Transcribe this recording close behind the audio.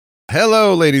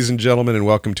Hello, ladies and gentlemen, and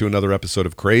welcome to another episode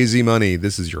of Crazy Money.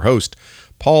 This is your host,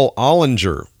 Paul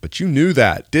Ollinger. But you knew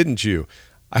that, didn't you?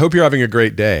 I hope you're having a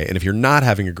great day. And if you're not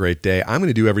having a great day, I'm going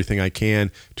to do everything I can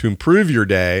to improve your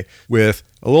day with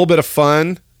a little bit of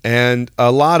fun and a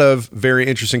lot of very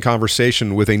interesting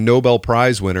conversation with a Nobel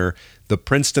Prize winner, the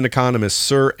Princeton economist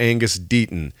Sir Angus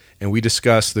Deaton. And we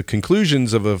discuss the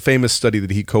conclusions of a famous study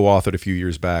that he co-authored a few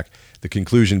years back, the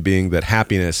conclusion being that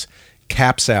happiness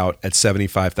caps out at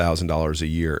 $75,000 a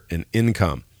year in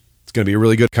income. It's going to be a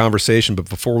really good conversation, but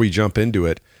before we jump into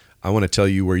it, I want to tell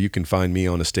you where you can find me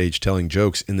on a stage telling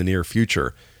jokes in the near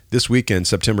future. This weekend,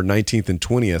 September 19th and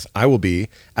 20th, I will be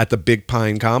at the Big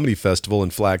Pine Comedy Festival in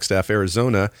Flagstaff,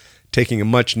 Arizona, taking a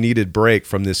much-needed break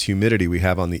from this humidity we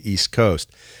have on the East Coast.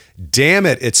 Damn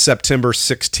it, it's September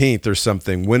 16th or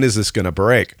something. When is this going to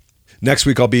break? Next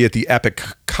week, I'll be at the Epic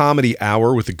Comedy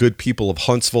Hour with the good people of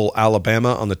Huntsville,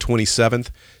 Alabama on the 27th.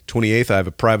 28th, I have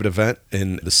a private event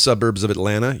in the suburbs of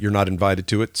Atlanta. You're not invited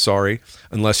to it, sorry,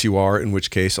 unless you are, in which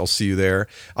case I'll see you there.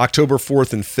 October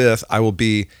 4th and 5th, I will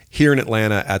be here in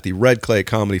Atlanta at the Red Clay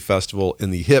Comedy Festival in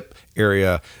the hip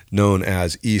area known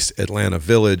as East Atlanta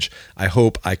Village. I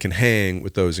hope I can hang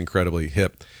with those incredibly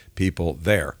hip people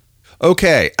there.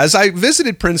 Okay, as I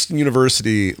visited Princeton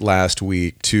University last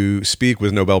week to speak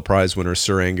with Nobel Prize winner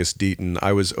Sir Angus Deaton,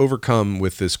 I was overcome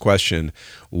with this question: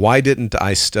 why didn't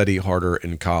I study harder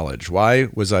in college? Why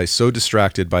was I so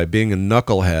distracted by being a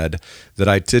knucklehead that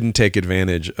I didn't take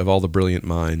advantage of all the brilliant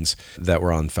minds that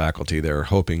were on faculty there,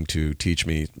 hoping to teach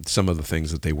me some of the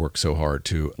things that they work so hard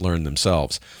to learn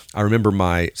themselves? I remember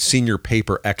my senior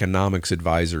paper economics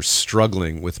advisor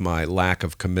struggling with my lack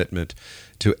of commitment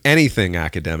to anything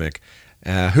academic.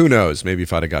 Who knows? Maybe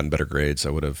if I'd have gotten better grades,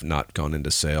 I would have not gone into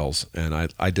sales. And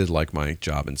I did like my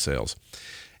job in sales.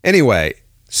 Anyway,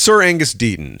 Sir Angus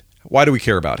Deaton. Why do we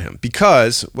care about him?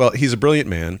 Because, well, he's a brilliant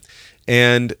man.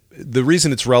 And the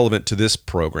reason it's relevant to this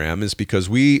program is because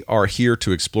we are here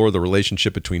to explore the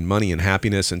relationship between money and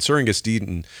happiness. And Sir Angus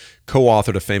Deaton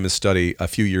co-authored a famous study a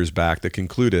few years back that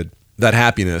concluded that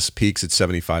happiness peaks at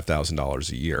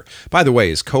 $75,000 a year. By the way,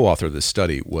 his co-author of this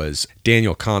study was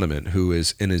Daniel Kahneman, who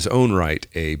is in his own right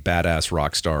a badass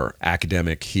rock star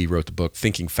academic. He wrote the book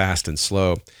Thinking Fast and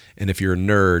Slow. And if you're a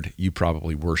nerd, you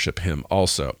probably worship him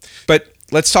also. But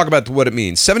let's talk about what it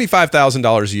means.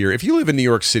 $75,000 a year. If you live in New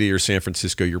York City or San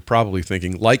Francisco, you're probably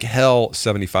thinking, like hell,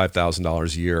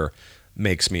 $75,000 a year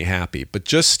makes me happy. But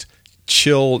just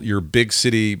chill your big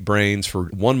city brains for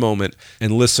one moment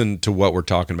and listen to what we're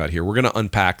talking about here. We're going to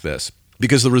unpack this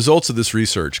because the results of this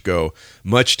research go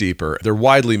much deeper. They're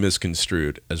widely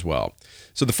misconstrued as well.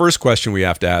 So the first question we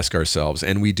have to ask ourselves,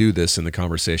 and we do this in the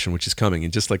conversation, which is coming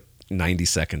in just like 90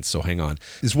 seconds, so hang on,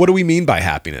 is what do we mean by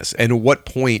happiness? And at what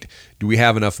point do we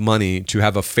have enough money to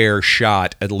have a fair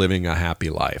shot at living a happy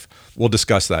life? We'll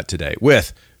discuss that today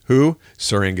with who?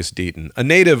 Sir Angus Deaton. A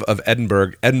native of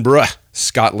Edinburgh,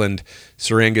 Scotland,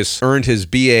 Sir Angus earned his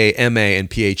BA, MA, and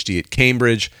PhD at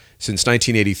Cambridge. Since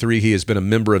 1983, he has been a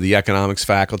member of the economics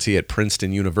faculty at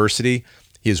Princeton University.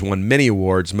 He has won many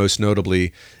awards, most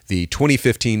notably the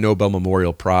 2015 Nobel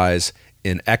Memorial Prize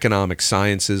in Economic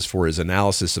Sciences for his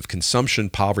analysis of consumption,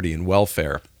 poverty, and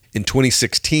welfare. In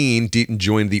 2016, Deaton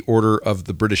joined the Order of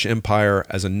the British Empire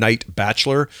as a Knight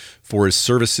Bachelor for his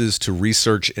services to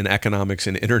research in economics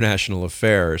and international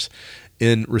affairs.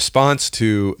 In response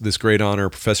to this great honor,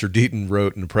 Professor Deaton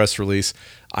wrote in a press release,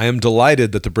 "I am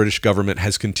delighted that the British government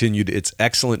has continued its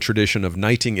excellent tradition of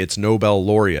knighting its Nobel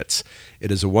laureates.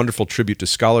 It is a wonderful tribute to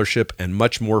scholarship and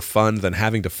much more fun than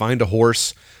having to find a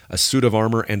horse, a suit of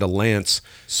armor, and a lance,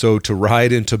 so to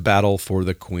ride into battle for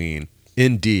the Queen."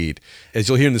 Indeed. As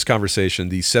you'll hear in this conversation,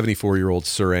 the 74-year-old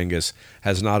Sir Angus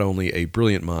has not only a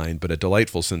brilliant mind, but a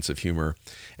delightful sense of humor.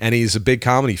 And he's a big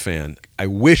comedy fan. I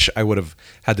wish I would have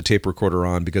had the tape recorder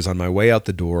on because on my way out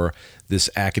the door, this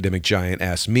academic giant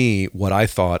asked me what I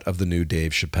thought of the new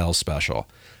Dave Chappelle special.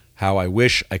 How I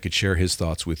wish I could share his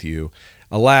thoughts with you.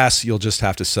 Alas, you'll just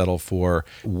have to settle for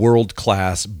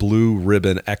world-class blue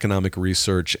ribbon economic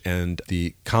research and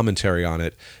the commentary on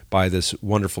it by this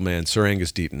wonderful man, Sir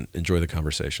Angus Deaton. Enjoy the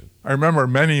conversation. I remember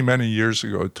many, many years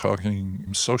ago talking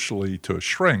socially to a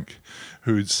shrink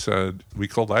who'd said, we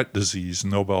call that disease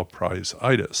Nobel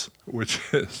Prize-itis, which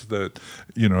is that,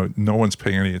 no one's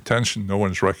paying any attention, no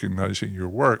one's recognizing your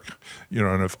work,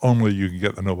 and if only you can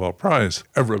get the Nobel Prize,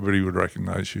 everybody would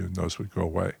recognize you and those would go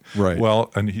away. Right. Well,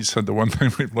 and he said the one thing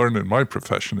thing we've learned in my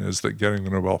profession is that getting the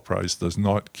Nobel Prize does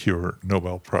not cure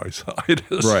Nobel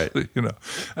Prize-itis. Right.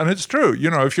 And it's true.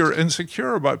 If you're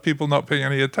insecure about people not paying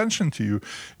any attention to you,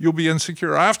 you'll be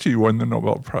insecure after you win the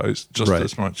Nobel Prize just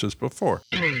as much as before.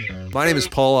 My name is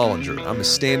Paul Ollinger. I'm a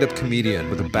stand-up comedian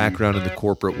with a background in the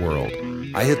corporate world.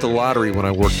 I hit the lottery when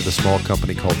I worked at a small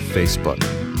company called Facebook.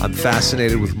 I'm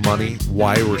fascinated with money,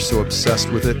 why we're so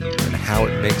obsessed with it, and how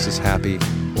it makes us happy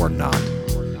or not.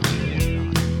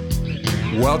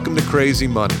 Welcome to Crazy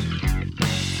Money.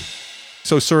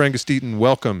 So, Sir Angus Deaton,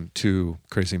 welcome to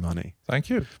Crazy Money. Thank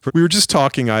you. We were just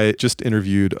talking, I just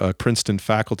interviewed a Princeton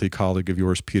faculty colleague of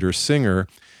yours, Peter Singer.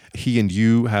 He and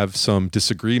you have some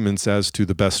disagreements as to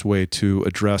the best way to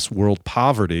address world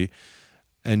poverty.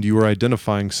 And you were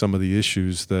identifying some of the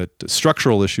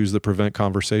structural issues that prevent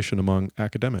conversation among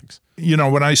academics.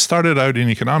 When I started out in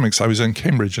economics, I was in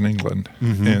Cambridge in England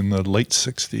in the late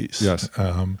 60s. Yes.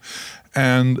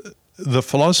 And the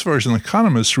philosophers and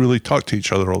economists really talked to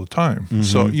each other all the time.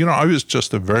 So, I was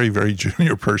just a very, very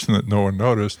junior person that no one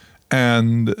noticed.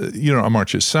 And,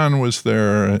 Amartya Sen was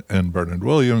there, and Bernard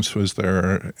Williams was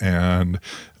there, and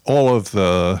all of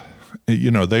the...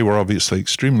 they were obviously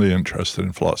extremely interested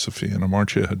in philosophy, and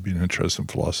Amartya had been interested in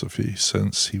philosophy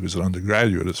since he was an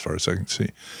undergraduate, as far as I can see.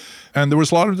 And there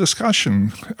was a lot of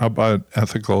discussion about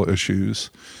ethical issues,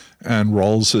 and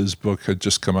Rawls's book had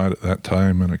just come out at that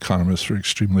time, and economists were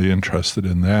extremely interested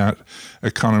in that.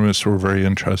 Economists were very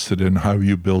interested in how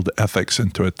you build ethics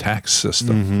into a tax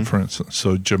system, for instance.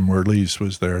 So Jim Mirrlees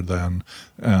was there then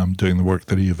doing the work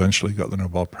that he eventually got the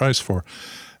Nobel Prize for.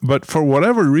 But for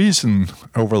whatever reason,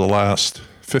 over the last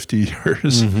 50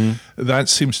 years, that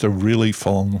seems to have really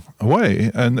fallen away.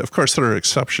 And of course, there are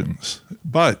exceptions.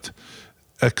 But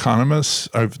economists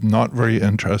are not very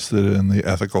interested in the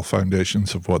ethical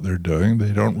foundations of what they're doing.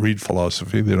 They don't read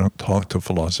philosophy. They don't talk to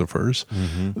philosophers.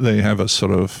 They have a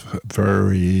sort of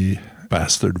very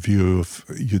bastard view of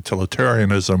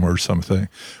utilitarianism or something,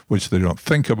 which they don't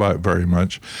think about very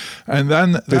much. And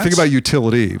then they think about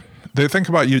utility. They think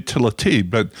about utility,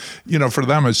 but, for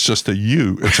them, it's just a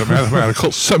U. It's a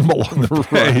mathematical symbol on the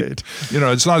page.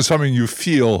 It's not something you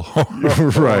feel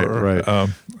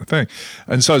thing.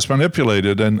 And so it's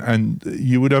manipulated, and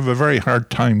you would have a very hard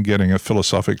time getting a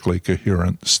philosophically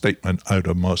coherent statement out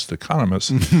of most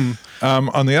economists.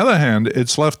 On the other hand,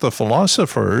 it's left the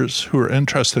philosophers who are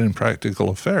interested in practical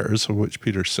affairs, of which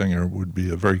Peter Singer would be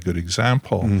a very good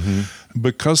example.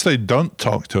 Because they don't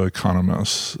talk to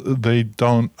economists, they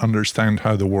don't understand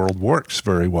how the world works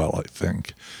very well, I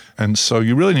think. And so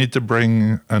you really need to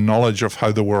bring a knowledge of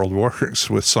how the world works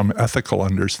with some ethical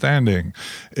understanding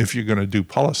if you're going to do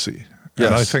policy. Yes.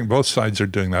 And I think both sides are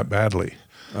doing that badly.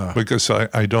 Because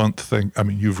I don't think,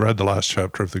 you've read the last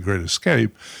chapter of The Great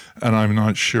Escape, and I'm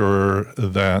not sure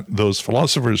that those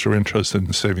philosophers who are interested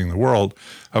in saving the world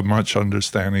have much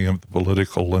understanding of the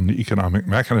political and economic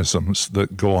mechanisms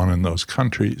that go on in those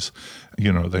countries.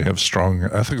 They have strong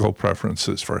ethical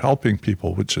preferences for helping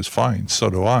people, which is fine. So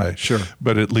do I. Sure.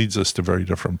 But it leads us to very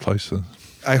different places.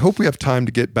 I hope we have time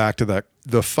to get back to that.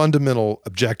 The fundamental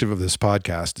objective of this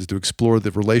podcast is to explore the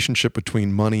relationship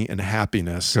between money and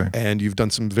happiness. Okay. And you've done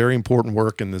some very important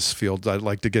work in this field. I'd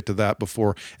like to get to that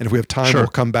before. And if we have time, We'll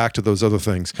come back to those other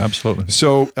things. Absolutely.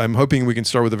 So I'm hoping we can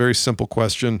start with a very simple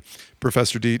question.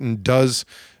 Professor Deaton, does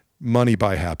money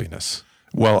buy happiness?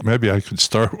 Well, maybe I could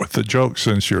start with a joke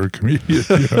since you're a comedian,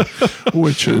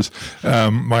 which is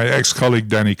my ex-colleague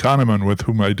Danny Kahneman, with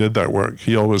whom I did that work,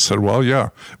 he always said, well,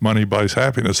 yeah, money buys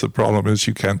happiness. The problem is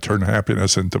you can't turn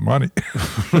happiness into money.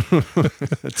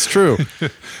 It's true.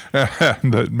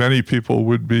 And that many people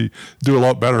would do a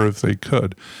lot better if they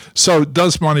could. So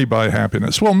does money buy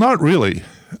happiness? Well, not really.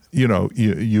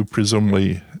 You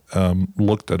presumably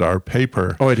looked at our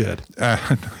paper. Oh, I did.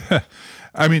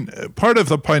 Part of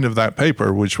the point of that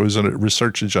paper, which was a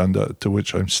research agenda to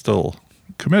which I'm still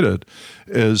committed,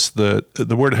 is that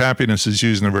the word happiness is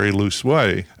used in a very loose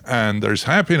way. And there's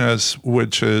happiness,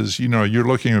 which is, you're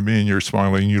looking at me and you're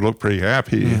smiling, you look pretty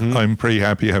happy. I'm pretty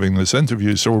happy having this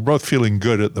interview. So we're both feeling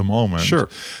good at the moment. Sure.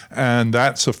 And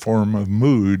that's a form of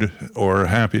mood or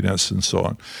happiness and so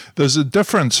on. There's a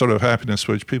different sort of happiness,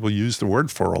 which people use the word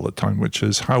for all the time, which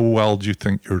is how well do you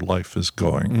think your life is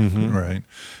going, right?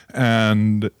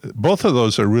 And both of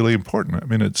those are really important.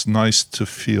 It's nice to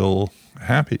feel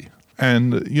happy.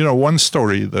 And, one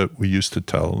story that we used to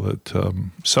tell that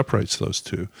separates those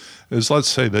two is, let's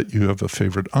say that you have a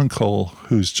favorite uncle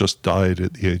who's just died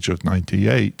at the age of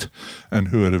 98 and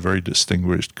who had a very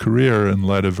distinguished career and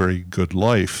led a very good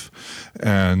life.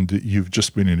 And you've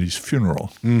just been at his funeral,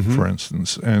 for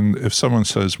instance. And if someone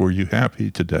says, were you happy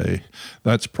today?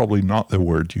 That's probably not the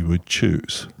word you would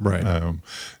choose. Right.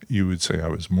 You would say, I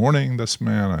was mourning this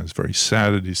man. I was very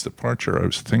sad at his departure. I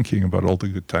was thinking about all the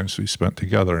good times we spent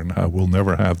together and how we'll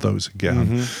never have those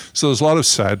again. So there's a lot of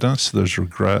sadness. There's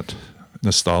regret,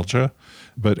 nostalgia,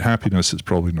 but happiness is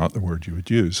probably not the word you would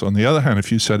use. On the other hand, if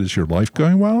you said, is your life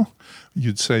going well?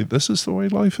 You'd say, this is the way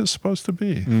life is supposed to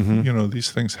be.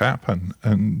 These things happen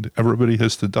and everybody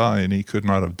has to die, and he could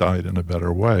not have died in a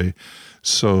better way.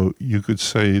 So you could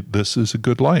say, this is a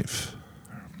good life.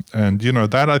 And,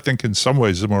 that I think in some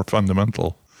ways is a more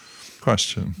fundamental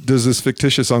question. Does this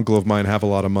fictitious uncle of mine have a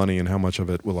lot of money, and how much of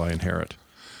it will I inherit?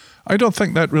 I don't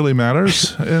think that really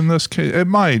matters in this case. It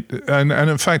might. And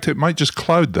in fact, it might just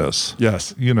cloud this.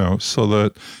 Yes. So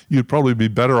that you'd probably be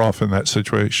better off in that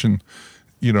situation,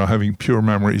 having pure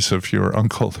memories of your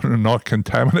uncle that are not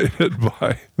contaminated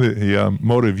by the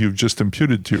motive you've just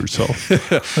imputed to yourself.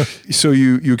 So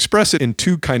you express it in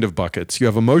two kind of buckets. You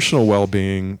have emotional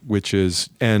well-being, which is,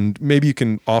 and maybe you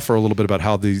can offer a little bit about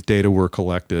how these data were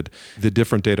collected, the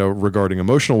different data regarding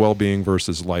emotional well-being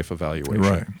versus life evaluation.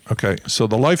 Right. Okay. So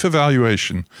the life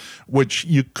evaluation, which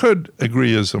you could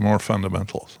agree is a more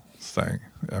fundamental thing.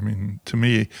 I mean, to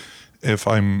me, if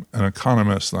I'm an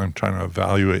economist and I'm trying to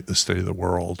evaluate the state of the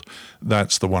world,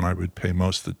 that's the one I would pay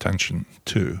most attention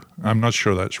to. I'm not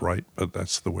sure that's right, but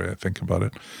that's the way I think about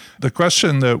it. The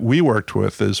question that we worked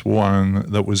with is one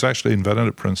that was actually invented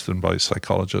at Princeton by a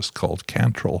psychologist called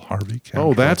Cantrell, Harvey Cantrell.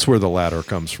 Oh, that's where the ladder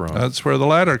comes from. That's where the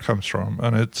ladder comes from.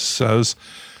 And it says,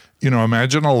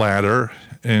 imagine a ladder,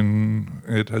 and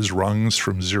it has rungs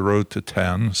from 0 to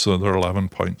 10, so there are 11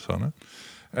 points on it.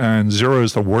 And 0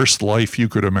 is the worst life you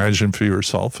could imagine for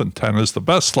yourself, and 10 is the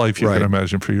best life you could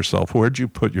imagine for yourself. Where'd you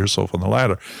put yourself on the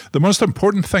ladder? The most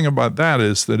important thing about that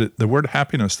is that the word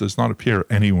happiness does not appear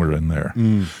anywhere in there.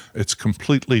 It's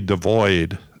completely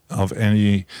devoid of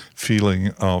any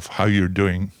feeling of how you're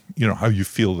doing, how you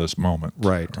feel this moment.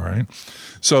 Right.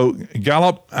 So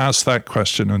Gallup asked that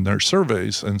question in their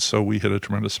surveys, and so we had a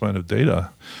tremendous amount of data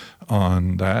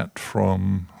on that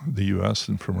from the U.S.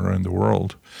 and from around the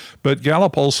world. But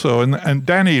Gallup also, and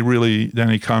Danny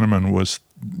Kahneman was,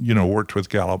 worked with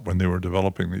Gallup when they were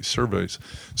developing these surveys.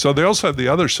 So they also had the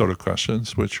other sort of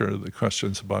questions, which are the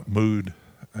questions about mood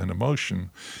and emotion.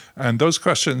 And those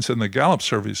questions in the Gallup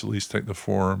surveys at least take the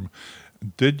form,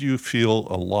 did you feel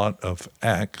a lot of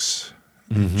X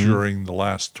during the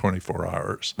last 24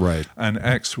 hours? Right. And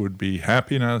X would be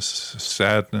happiness,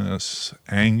 sadness,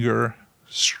 anger,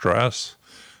 stress,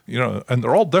 and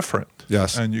they're all different.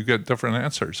 Yes. And you get different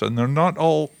answers, and they're not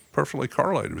all perfectly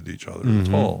correlated with each other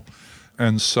at all.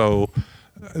 And so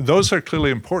those are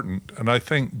clearly important. And I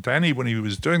think Danny, when he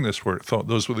was doing this work, thought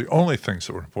those were the only things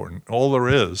that were important. All there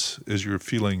is your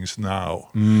feelings now.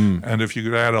 And if you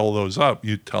could add all those up,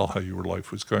 you'd tell how your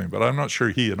life was going. But I'm not sure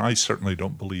he, and I certainly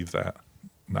don't believe that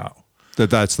now.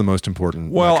 That's the most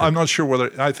important. Well, metric. I'm not sure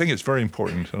whether, I think it's very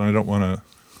important, and I don't want to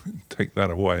take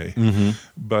that away.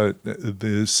 But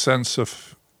the sense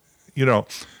of,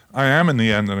 I am in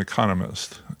the end an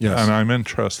economist, and I'm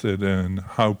interested in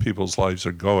how people's lives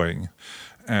are going.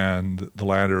 And the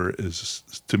ladder is,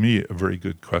 to me, a very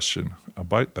good question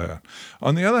about that.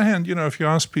 On the other hand, if you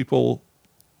ask people,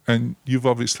 and you've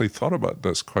obviously thought about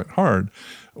this quite hard,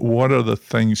 what are the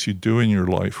things you do in your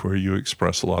life where you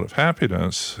express a lot of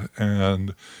happiness?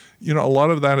 And a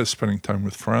lot of that is spending time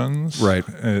with friends. Right.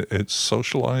 It's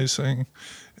socializing.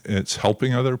 It's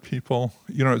helping other people.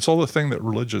 It's all the thing that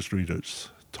religious readers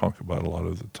talk about a lot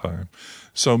of the time.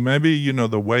 So maybe,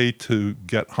 the way to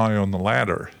get high on the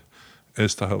ladder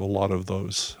is to have a lot of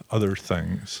those other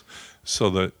things so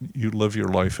that you live your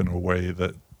life in a way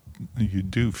that you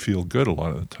do feel good a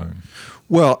lot of the time.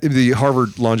 Well, the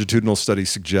Harvard longitudinal study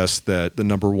suggests that the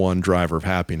number one driver of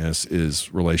happiness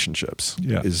is relationships,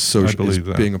 is social, is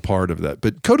being a part of that.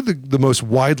 But go to the most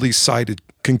widely cited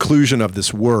conclusion of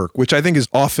this work, which I think is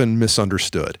often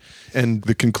misunderstood. And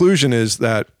the conclusion is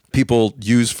that people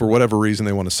use for whatever reason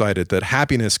they want to cite it, that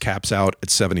happiness caps out at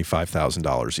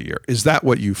 $75,000 a year. Is that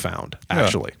what you found,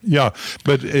 actually? Yeah,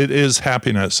 but it is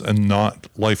happiness and not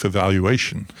life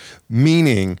evaluation.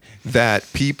 Meaning that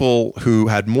people who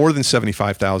had more than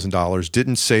 $75,000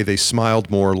 didn't say they smiled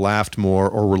more, laughed more,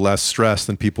 or were less stressed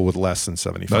than people with less than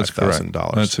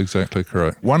 $75,000. That's exactly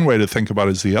correct. One way to think about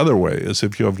it is the other way, is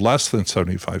if you have less than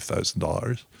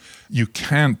 $75,000, you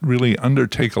can't really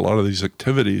undertake a lot of these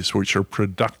activities which are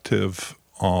productive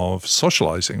of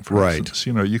socializing, for instance.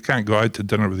 You can't go out to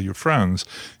dinner with your friends.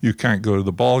 You can't go to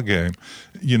the ball game.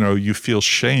 You feel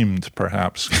shamed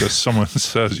perhaps because someone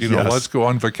says, Yes. let's go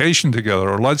on vacation together,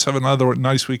 or let's have another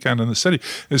nice weekend in the city.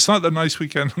 It's not the nice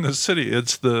weekend in the city.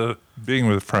 It's the being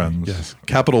with friends. Yes.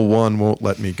 Capital One won't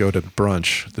let me go to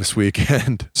brunch this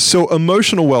weekend. So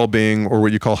emotional well-being, or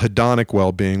what you call hedonic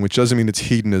well-being, which doesn't mean it's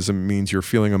hedonism, it means you're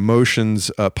feeling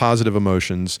emotions, positive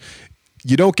emotions.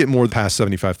 You don't get more past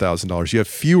 $75,000. You have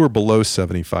fewer below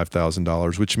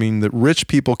 $75,000, which means that rich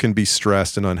people can be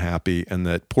stressed and unhappy, and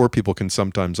that poor people can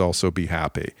sometimes also be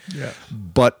happy. Yeah.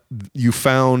 But you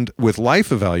found with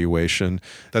life evaluation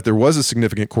that there was a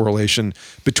significant correlation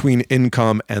between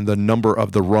income and the number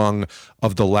of the rung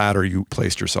of the ladder you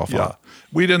placed yourself on.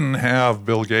 We didn't have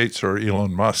Bill Gates or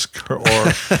Elon Musk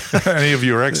or any of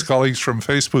your ex-colleagues from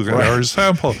Facebook in our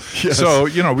sample. Yes. So,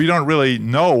 we don't really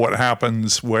know what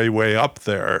happens way up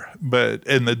there. But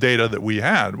in the data that we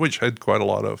had, which had quite a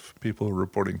lot of people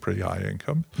reporting pretty high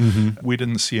income, we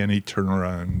didn't see any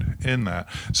turnaround in that.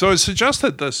 So it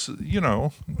suggested this,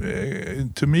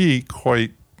 to me,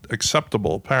 quite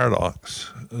acceptable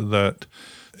paradox that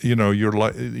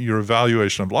your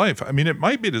evaluation of life. I mean, it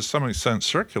might be to some extent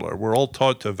circular. We're all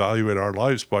taught to evaluate our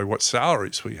lives by what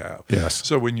salaries we have. Yes.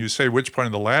 So when you say which point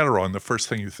of the ladder on, the first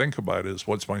thing you think about is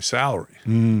what's my salary?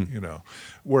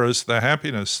 Whereas the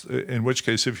happiness, in which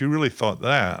case, if you really thought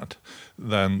that,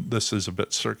 then this is a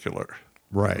bit circular.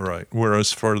 Right.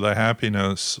 Whereas for the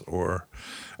happiness,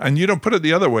 and you don't put it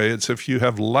the other way, it's if you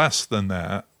have less than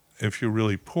that, if you're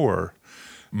really poor,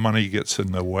 money gets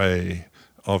in the way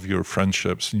of your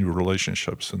friendships and your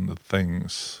relationships and the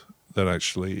things that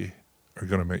actually are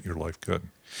going to make your life good.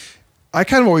 I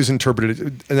kind of always interpreted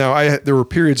it. Now, there were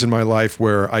periods in my life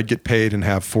where I'd get paid and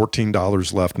have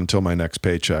 $14 left until my next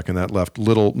paycheck, and that left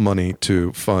little money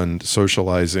to fund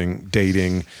socializing,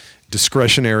 dating,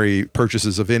 discretionary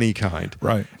purchases of any kind.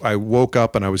 Right. I woke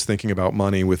up and I was thinking about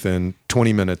money within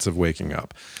 20 minutes of waking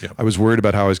up. Yep. I was worried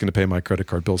about how I was going to pay my credit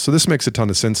card bill. So this makes a ton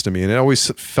of sense to me. And it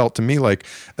always felt to me like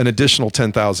an additional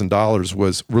 $10,000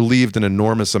 was relieved an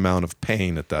enormous amount of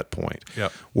pain at that point.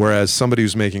 Yep. Whereas somebody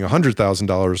who's making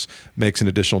 $100,000 makes an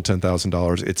additional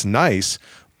 $10,000. It's nice,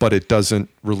 but it doesn't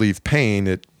relieve pain.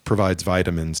 It provides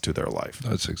vitamins to their life.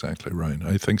 That's exactly right.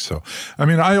 I think so. I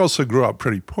mean, I also grew up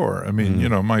pretty poor. I mean,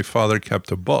 my father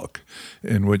kept a book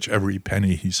in which every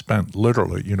penny he spent,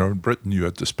 literally, in Britain, you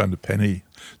had to spend a penny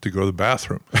to go to the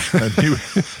bathroom. And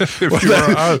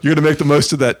You're going to make the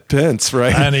most of that pence,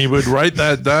 right? And he would write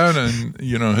that down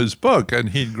in, his book. And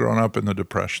he'd grown up in the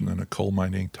Depression in a coal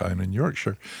mining town in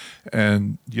Yorkshire.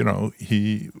 And,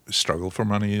 he struggled for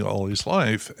money all his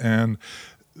life. And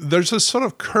there's a sort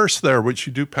of curse there, which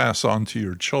you do pass on to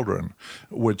your children,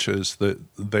 which is that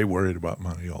they worried about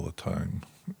money all the time.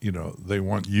 They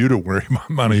want you to worry about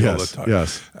money all the time,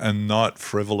 and not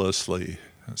frivolously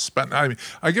spend. I mean,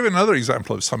 I give another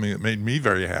example of something that made me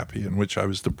very happy, and which I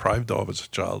was deprived of as a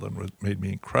child, and made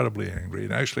me incredibly angry,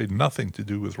 and actually had nothing to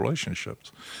do with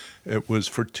relationships. It was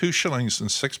for 2 shillings and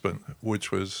 6pence,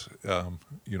 which was,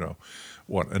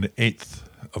 an eighth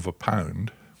of a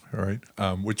pound. Right,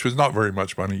 which was not very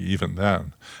much money even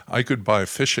then. I could buy a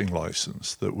fishing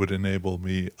license that would enable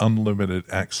me unlimited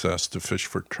access to fish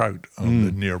for trout on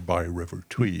the nearby River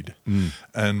Tweed.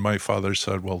 And my father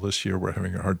said, well, this year we're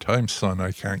having a hard time, son.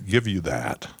 I can't give you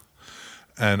that.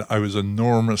 And I was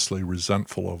enormously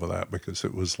resentful over that, because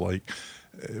it was like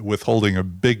withholding a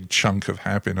big chunk of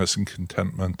happiness and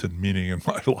contentment and meaning in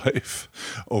my life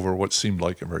over what seemed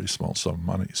like a very small sum of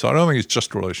money. So I don't think it's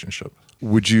just relationship.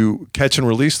 Would you catch and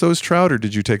release those trout, or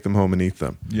did you take them home and eat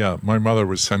them? Yeah, my mother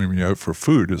was sending me out for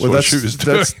food. What she was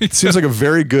doing. It seems like a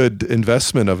very good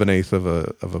investment of an eighth of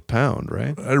a pound,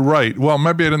 right? Right. Well,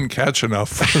 maybe I didn't catch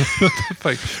enough.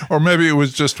 Or maybe it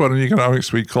was just what in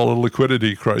economics we call a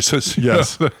liquidity crisis.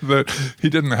 Yes. That he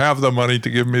didn't have the money to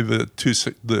give me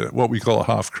the what we call a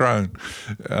half crown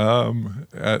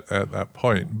at that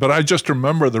point. But I just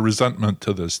remember the resentment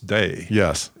to this day.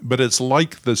 Yes. But it's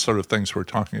like the sort of things we're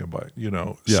talking about.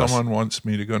 Someone wants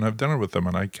me to go and have dinner with them,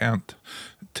 and I can't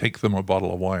take them a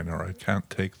bottle of wine, or I can't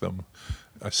take them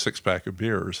a 6-pack of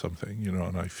beer or something,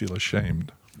 and I feel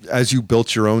ashamed. As you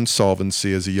built your own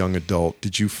solvency as a young adult,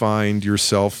 did you find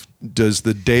yourself, does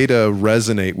the data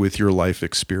resonate with your life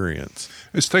experience?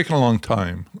 It's taken a long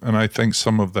time. And I think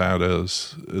some of that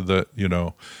is that,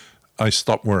 I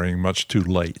stopped worrying much too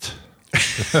late.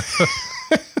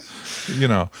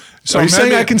 So are you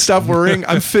saying I can stop worrying?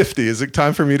 I'm 50. Is it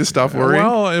time for me to stop worrying?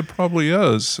 Well, it probably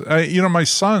is. My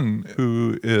son,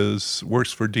 who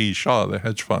works for D. Shaw, the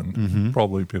hedge fund,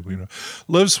 probably people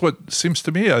lives what seems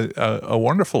to me a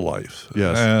wonderful life.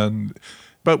 Yes.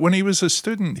 But when he was a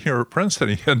student here at Princeton,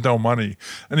 he had no money,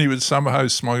 and he would somehow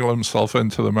smuggle himself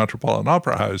into the Metropolitan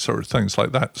Opera House or things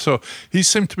like that. So he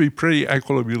seemed to be pretty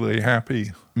equably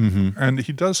happy, and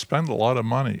he does spend a lot of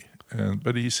money.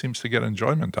 But he seems to get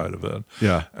enjoyment out of it.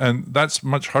 Yeah. And that's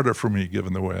much harder for me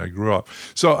given the way I grew up.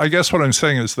 So I guess what I'm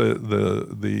saying is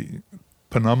the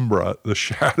penumbra, the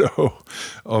shadow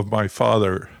of my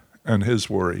father and his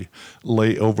worry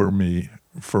lay over me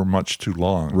for much too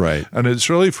long. Right. And it's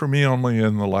really for me only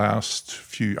in the last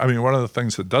one of the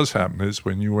things that does happen is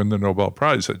when you win the Nobel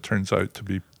Prize, it turns out to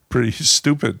be pretty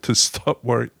stupid to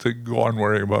to go on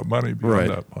worrying about money beyond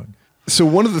that point. So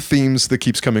one of the themes that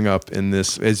keeps coming up in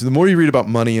this is the more you read about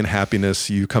money and happiness,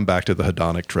 you come back to the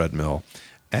hedonic treadmill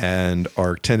and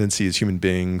our tendency as human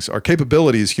beings, our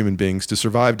capability as human beings to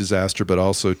survive disaster, but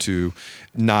also to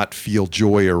not feel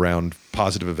joy around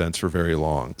positive events for very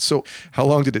long. So how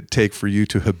long did it take for you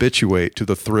to habituate to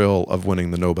the thrill of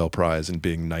winning the Nobel Prize and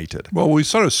being knighted? Well, we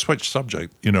sort of switched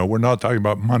subject. We're not talking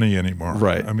about money anymore.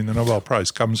 Right. I mean, the Nobel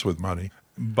Prize comes with money,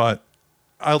 but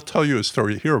I'll tell you a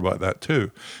story here about that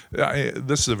too.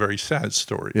 This is a very sad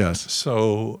story. Yes.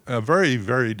 So a very,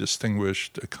 very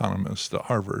distinguished economist at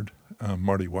Harvard,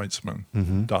 Marty Weitzman,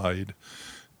 died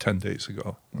 10 days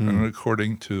ago. And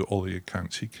according to all the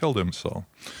accounts, he killed himself.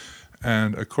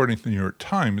 And according to the New York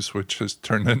Times, which has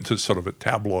turned into sort of a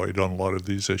tabloid on a lot of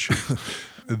these issues,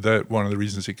 that one of the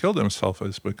reasons he killed himself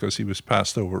is because he was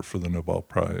passed over for the Nobel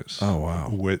Prize. Oh, wow.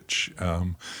 Which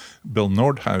Bill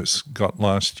Nordhaus got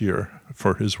last year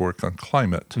for his work on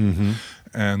climate.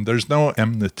 And there's no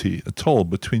enmity at all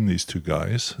between these two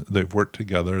guys. They've worked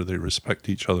together. They respect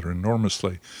each other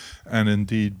enormously. And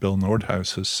indeed, Bill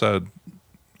Nordhaus has said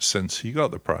since he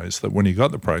got the prize that when he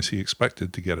got the prize, he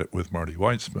expected to get it with Marty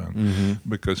Weitzman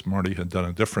because Marty had done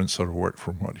a different sort of work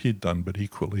from what he'd done, but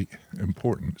equally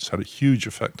important. It's had a huge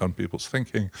effect on people's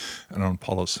thinking and on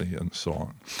policy and so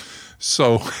on.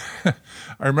 So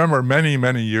I remember many,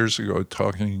 many years ago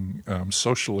talking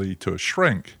socially to a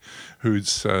shrink who'd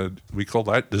said, we call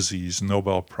that disease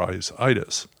Nobel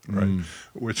Prize-itis, right?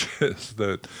 Which is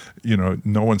that,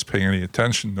 no one's paying any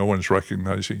attention, no one's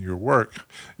recognizing your work,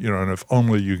 and if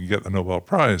only you can get the Nobel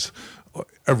Prize,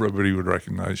 everybody would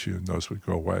recognize you and those would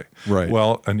go away. Right.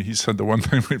 Well, and he said the one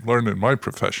thing we've learned in my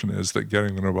profession is that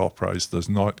getting the Nobel Prize does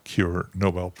not cure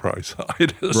Nobel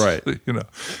Prize-itis. Right.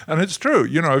 And it's true.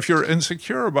 If you're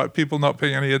insecure about people not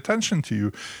paying any attention to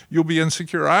you, you'll be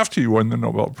insecure after you win the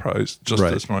Nobel Prize just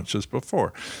as much as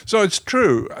before. So it's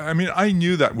true. I mean, I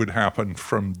knew that would happen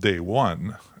from day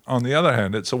one. On the other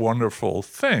hand, it's a wonderful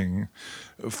thing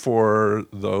for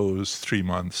those 3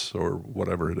 months or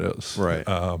whatever it is. Right.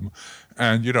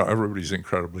 And, everybody's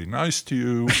incredibly nice to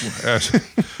you.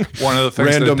 One of the things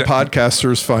random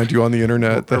podcasters find you on the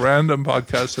internet. The random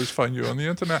podcasters find you on the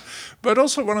internet. But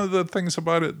also one of the things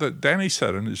about it that Danny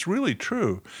said, and is really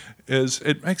true, is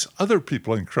it makes other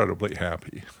people incredibly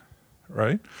happy.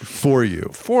 Right? For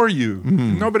you.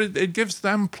 No, but it gives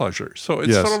them pleasure. So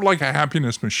it's sort of like a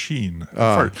happiness machine.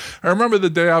 I remember the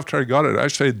day after I got it, I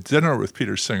actually had dinner with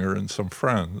Peter Singer and some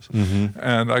friends,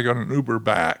 and I got an Uber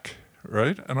back.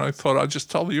 Right? And I thought, I'll just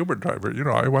tell the Uber driver,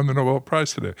 I won the Nobel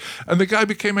Prize today. And the guy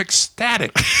became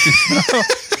ecstatic.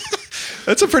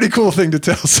 That's a pretty cool thing to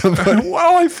tell somebody.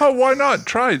 Well, I thought, why not?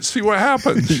 Try it, see what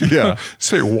happens. Yeah.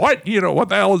 Say, what? What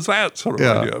the hell is that sort of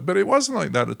idea? But it wasn't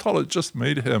like that at all. It just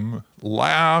made him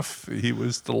laugh. He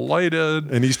was delighted.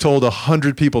 And he's told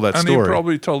 100 people that story. And he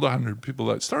probably told 100 people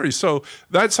that story. So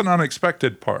that's an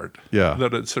unexpected part. Yeah.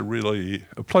 That it's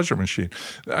a pleasure machine.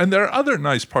 And there are other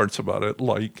nice parts about it,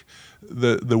 like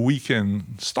the week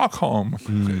in Stockholm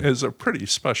is a pretty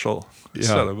special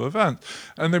set of events.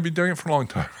 And they've been doing it for a long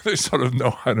time. They sort of know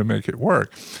how to make it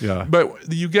work. Yeah.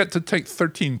 But you get to take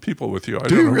 13 people with you. I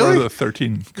Do don't you know really? where the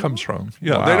 13 comes from.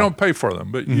 Yeah, Wow. they don't pay for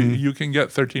them, but you can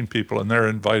get 13 people, and they're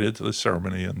invited to the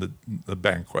ceremony and the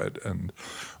banquet and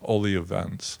all the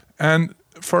events. And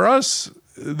for us,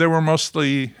 they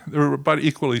were about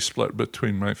equally split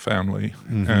between my family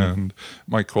and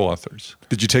my co-authors.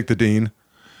 Did you take the dean?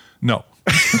 No,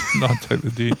 not take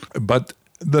the dean. But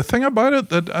the thing about it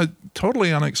that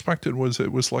totally unexpected was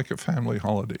it was like a family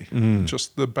holiday,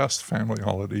 just the best family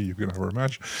holiday you can ever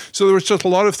imagine. So there was just a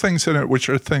lot of things in it, which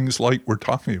are things like we're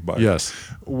talking about. Yes.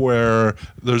 Where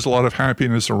there's a lot of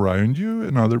happiness around you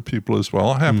and other people as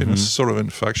well. Happiness is sort of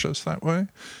infectious that way.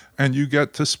 And you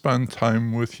get to spend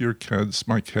time with your kids,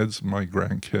 my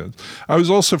grandkids. I was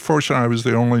also fortunate I was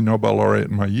the only Nobel laureate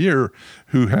in my year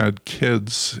who had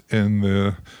kids in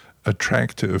the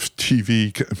attractive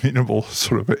TV amenable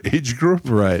sort of age group.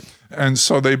 Right. And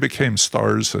so they became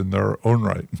stars in their own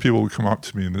right. People would come up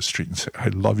to me in the street and say, I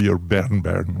love your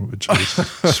Bernbern, which is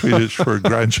Swedish for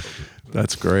grandchildren.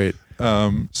 That's great.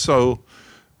 So,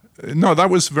 no,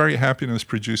 that was very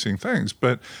happiness-producing things.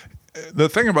 But the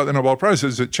thing about the Nobel Prize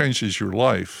is it changes your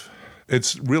life.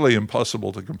 It's really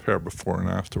impossible to compare before and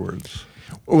afterwards.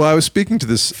 Well, I was speaking to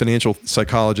this financial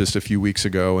psychologist a few weeks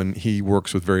ago, and he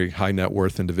works with very high net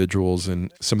worth individuals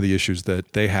and some of the issues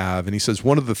that they have. And he says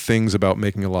one of the things about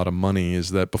making a lot of money is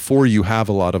that before you have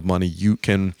a lot of money, you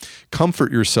can comfort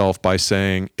yourself by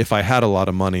saying, if I had a lot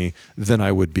of money, then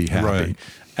I would be happy. Right.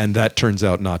 And that turns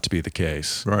out not to be the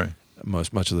case. Right.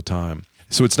 Much of the time.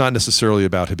 So it's not necessarily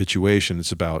about habituation.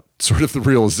 It's about sort of the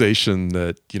realization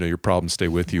that, your problems stay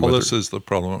with you. Well, this is the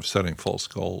problem of setting false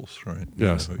goals, right?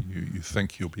 Yes. You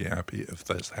think you'll be happy if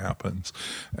this happens.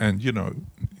 And, you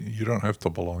don't have to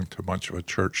belong to much of a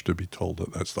church to be told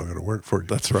that that's not going to work for you.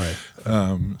 That's right.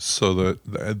 So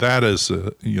that is,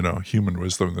 human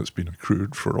wisdom that's been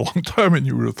accrued for a long time, and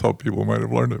you would have thought people might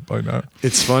have learned it by now.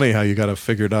 It's funny how you got to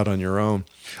figure it out on your own.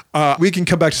 We can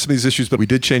come back to some of these issues, but we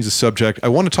did change the subject. I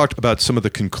want to talk about some of the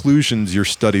conclusions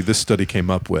this study came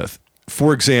up with.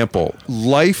 For example,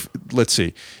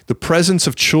 the presence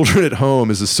of children at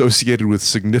home is associated with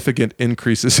significant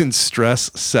increases in stress,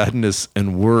 sadness,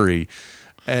 and worry.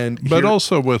 But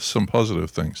also with some positive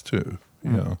things too.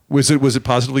 Yeah. Was it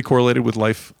positively correlated with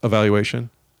life evaluation?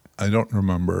 I don't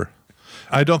remember.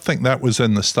 I don't think that was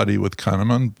in the study with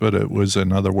Kahneman, but it was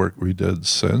in other work we did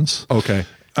since. Okay.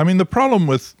 I mean, the problem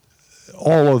with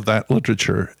all of that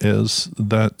literature is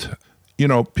that,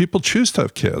 people choose to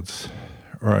have kids,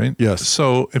 right? Yes.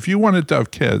 So if you wanted to have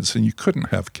kids and you couldn't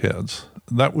have kids,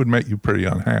 that would make you pretty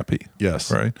unhappy.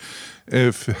 Yes. Right?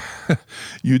 If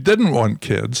you didn't want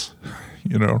kids,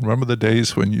 remember the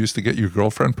days when you used to get your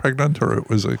girlfriend pregnant, or it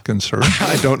was a concern?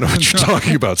 I don't know what you're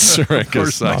talking about, sir. Of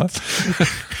course not.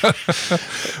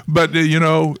 But,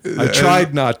 I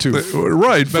tried not to.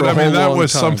 Right. But I mean, that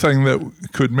was time. Something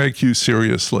that could make you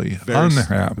seriously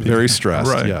unhappy. Very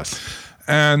stressed, right. Yes.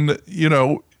 And,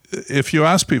 if you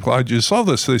ask people, how'd you solve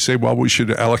this? They say, well, we should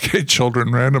allocate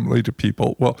children randomly to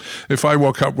people. Well, if I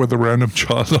woke up with a random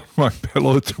child on my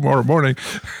pillow tomorrow morning,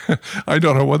 I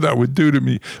don't know what that would do to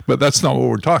me, but that's not what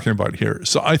we're talking about here.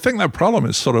 So I think that problem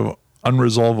is sort of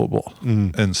unresolvable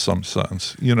in some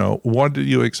sense. What do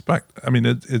you expect? I mean,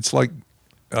 it's like,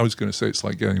 I was going to say it's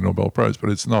like getting a Nobel Prize, but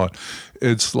it's not.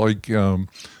 It's like,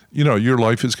 your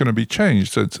life is going to be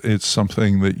changed. It's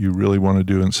something that you really want to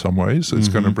do in some ways. It's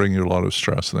going to bring you a lot of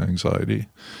stress and anxiety.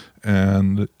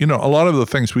 And, a lot of the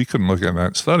things we couldn't look at in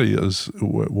that study is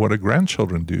what do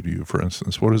grandchildren do to you, for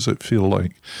instance? What does it feel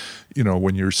like,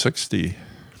 when you're 60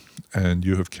 and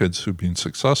you have kids who've been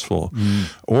successful?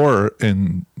 Or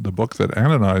in the book that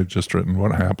Anna and I have just written,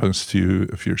 what happens to you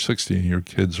if you're 60 and your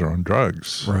kids are on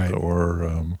drugs? Right. Or,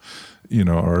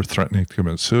 are threatening to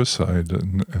commit suicide.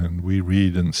 And we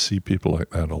read and see people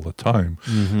like that all the time.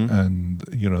 And,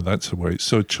 that's the way.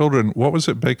 So children, what was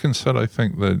it Bacon said, I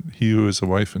think, that he who has a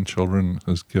wife and children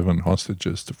has given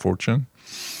hostages to fortune?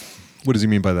 What does he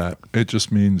mean by that? It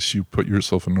just means you put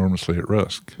yourself enormously at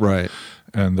risk. Right.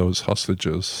 And those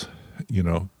hostages,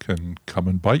 can come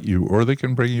and bite you, or they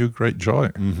can bring you great joy.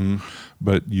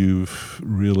 But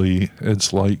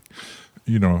it's like,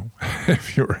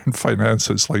 if you're in finance,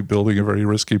 it's like building a very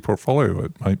risky portfolio.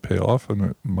 It might pay off and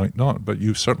it might not, but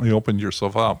you've certainly opened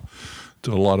yourself up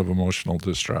to a lot of emotional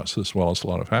distress as well as a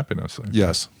lot of happiness.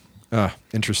 Yes.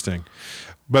 Interesting.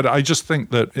 But I just think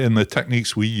that in the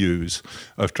techniques we use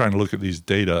of trying to look at these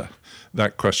data,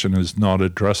 that question is not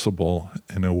addressable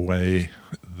in a way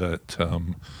that,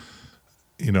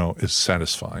 is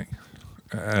satisfying.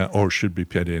 Or should be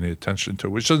paid any attention to,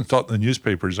 which isn't taught in the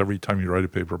newspapers. Every time you write a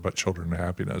paper about children and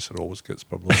happiness, it always gets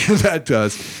published. That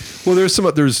does. Well,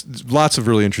 there's lots of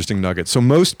really interesting nuggets. So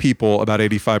most people, about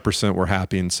 85%, were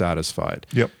happy and satisfied.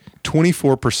 Yep.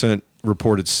 24%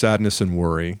 reported sadness and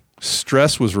worry.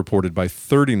 Stress was reported by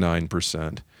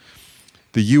 39%.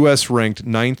 The U.S. ranked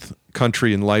 9th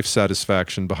country in life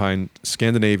satisfaction behind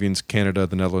Scandinavians, Canada,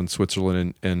 the Netherlands,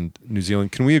 Switzerland, and New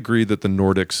Zealand. Can we agree that the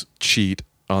Nordics cheat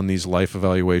on these life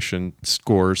evaluation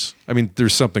scores? I mean,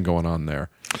 there's something going on there.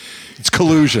 It's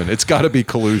collusion. It's got to be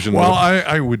collusion. Well,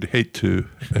 I would hate to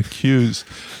accuse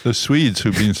the Swedes,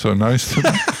 who've been so nice to me,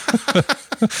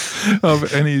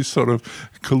 of any sort of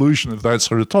collusion of that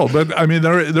sort at all. But I mean,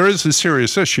 there is a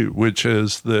serious issue, which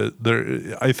is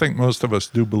that I think most of us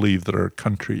do believe that our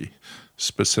country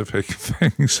specific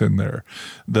things in there,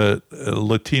 that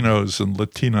Latinos and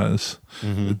Latinas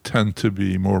tend to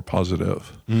be more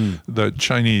positive, that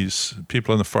Chinese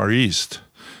people in the Far East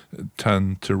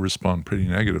tend to respond pretty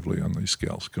negatively on these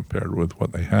scales compared with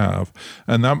what they have.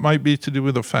 And that might be to do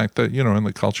with the fact that, you know, in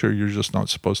the culture, you're just not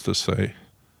supposed to say,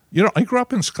 you know, I grew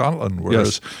up in Scotland.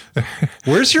 Whereas,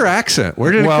 where's your accent?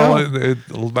 Where did it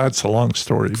go? That's a long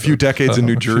story. A few decades in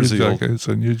New Jersey.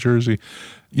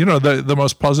 You know, the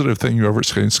most positive thing you ever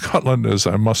say in Scotland is,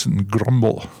 I mustn't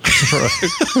grumble,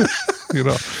 right? You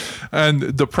know,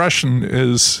 and depression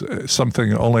is something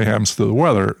that only happens to the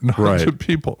weather, not to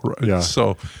people, right? Yeah.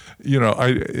 So, you know,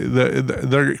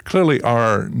 there clearly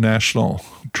are national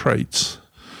traits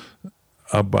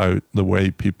about the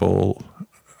way people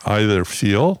either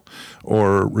feel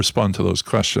or respond to those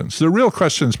questions. The real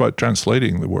questions about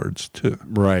translating the words too.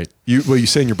 Right. You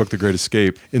say in your book, The Great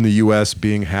Escape, in the U.S.,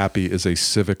 being happy is a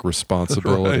civic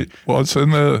responsibility. Right. Well, it's in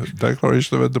the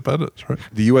Declaration of Independence, right?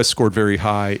 The U.S. scored very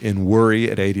high in worry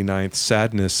at 89th,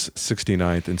 sadness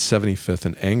 69th, and 75th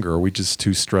in anger. Are we just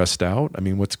too stressed out? I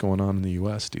mean, what's going on in the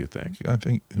U.S., do you think? I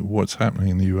think what's happening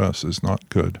in the U.S. is not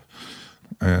good.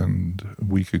 And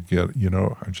we could get, you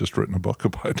know, I've just written a book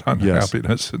about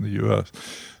unhappiness in the U.S.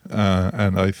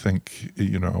 And I think,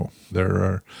 you know, there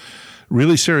are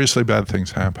really seriously bad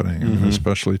things happening,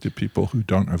 especially to people who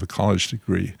don't have a college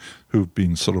degree, who've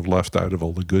been sort of left out of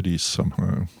all the goodies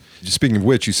somehow. Speaking of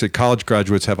which, you said college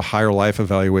graduates have a higher life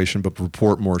evaluation but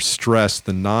report more stress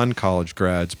than non-college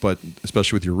grads. But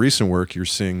especially with your recent work, you're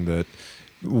seeing that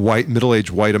middle-aged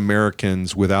white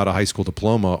Americans without a high school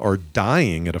diploma are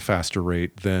dying at a faster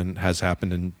rate than has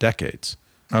happened in decades.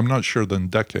 I'm not sure than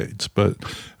decades, but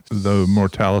the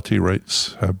mortality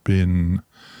rates have been...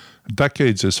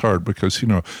 Decades is hard because, you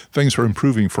know, things were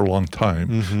improving for a long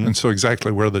time. And so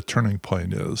exactly where the turning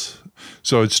point is.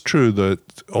 So it's true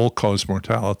that all-cause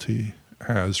mortality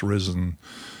has risen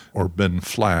or been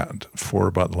flat for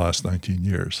about the last 19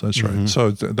 years. That's right. So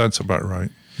that's about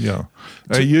right. Yeah.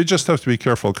 You just have to be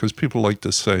careful because people like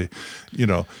to say, you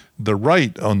know, the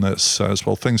right on this says,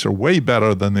 well, things are way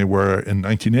better than they were in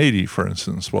 1980, for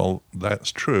instance. Well,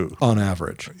 that's true. On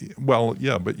average. Well,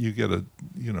 yeah, but you get it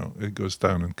goes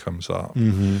down and comes up.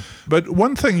 But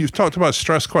one thing you've talked about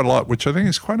stress quite a lot, which I think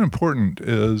is quite important,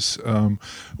 is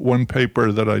one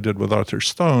paper that I did with Arthur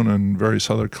Stone and various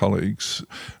other colleagues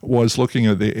was looking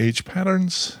at the age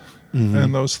patterns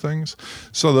and those things.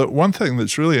 So that one thing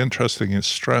that's really interesting is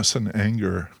stress and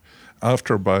anger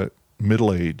after about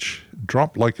middle age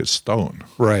drop like a stone.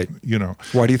 Right. You know.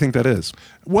 Why do you think that is?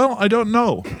 Well, I don't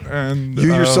know. And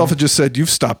you yourself had just said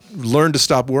you've learned to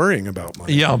stop worrying about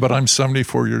money. Yeah, but I'm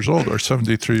 74 years old or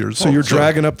 73 years old. So you're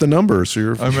dragging up the numbers.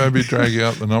 I may be dragging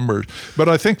up the numbers. But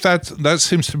I think that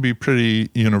seems to be pretty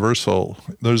universal.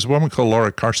 There's a woman called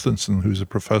Laura Carstensen, who's a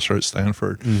professor at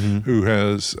Stanford, who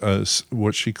has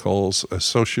what she calls a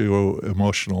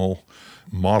socio-emotional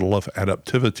model of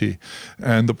adaptivity.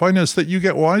 And the point is that you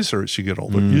get wiser as you get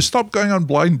older. You stop going on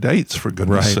blind dates, for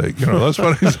goodness sake. You know, that's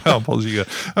one example you get.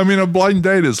 I mean, a blind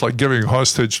date is like giving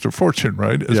hostage to fortune,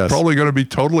 right? It's probably going to be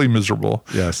totally miserable,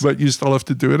 but you still have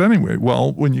to do it anyway.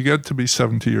 Well, when you get to be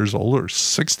 70 years old or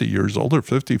 60 years old or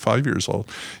 55 years old,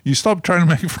 you stop trying to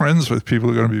make friends with people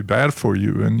who are going to be bad for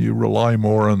you and you rely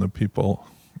more on the people.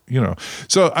 You know,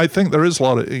 so I think there is a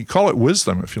lot of, you call it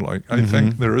wisdom if you like. I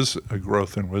think there is a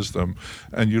growth in wisdom,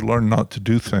 and you learn not to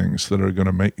do things that are going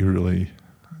to make you really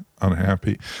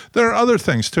unhappy. There are other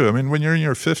things too. I mean, when you're in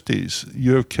your 50s,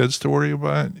 you have kids to worry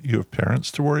about, you have parents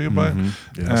to worry about,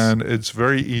 and it's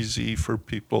very easy for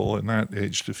people in that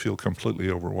age to feel completely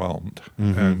overwhelmed.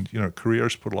 And, you know,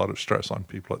 careers put a lot of stress on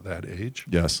people at that age.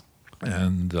 Yes.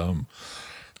 And,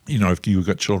 you know, if you've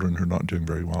got children who are not doing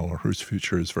very well or whose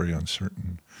future is very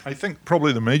uncertain. I think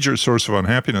probably the major source of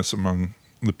unhappiness among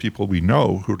the people we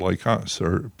know who are like us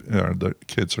are the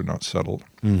kids are not settled.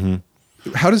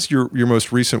 How does your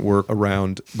most recent work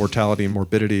around mortality and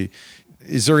morbidity,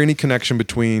 is there any connection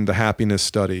between the happiness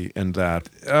study and that?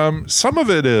 Some of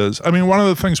it is. I mean, one of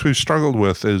the things we've struggled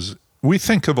with is we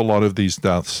think of a lot of these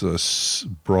deaths as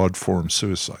broad form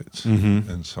suicides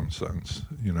in some sense,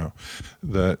 you know,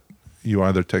 that you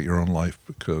either take your own life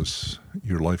because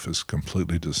your life is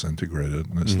completely disintegrated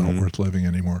and it's not worth living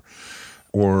anymore,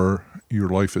 or your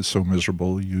life is so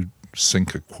miserable you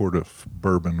sink a quart of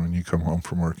bourbon when you come home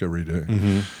from work every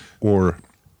day. Or,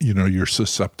 you're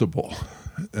susceptible.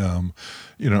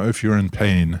 If you're in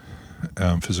pain,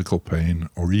 physical pain,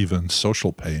 or even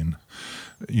social pain,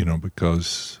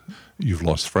 because you've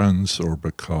lost friends or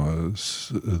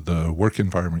because the work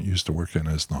environment you used to work in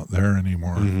is not there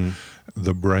anymore,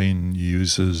 the brain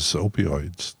uses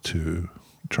opioids to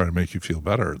try to make you feel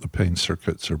better. The pain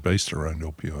circuits are based around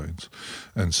opioids.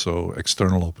 And so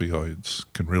external opioids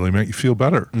can really make you feel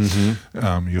better.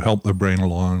 You help the brain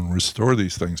along and restore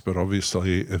these things. But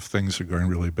obviously, if things are going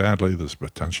really badly, there's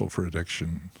potential for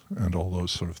addiction and all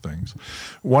those sort of things.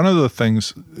 One of the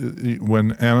things,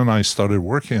 when Anne and I started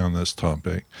working on this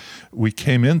topic, we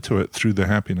came into it through the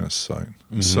happiness side.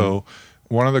 So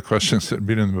one of the questions that had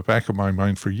been in the back of my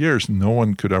mind for years, no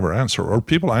one could ever answer, or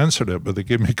people answered it, but they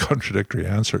gave me contradictory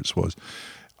answers, was,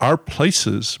 are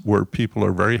places where people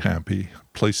are very happy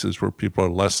places where people are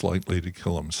less likely to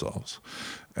kill themselves?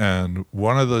 And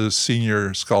one of the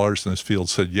senior scholars in this field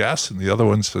said yes, and the other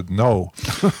one said no.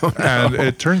 And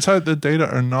it turns out the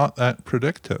data are not that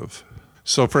predictive.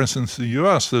 So, for instance, in the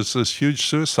U.S., there's this huge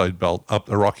suicide belt up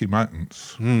the Rocky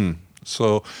Mountains.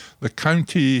 So the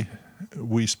county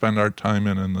we spend our time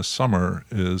in the summer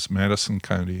is Madison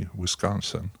County,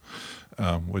 Wisconsin,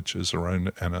 which is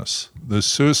around Ennis. The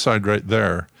suicide rate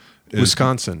there is...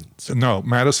 Wisconsin? No,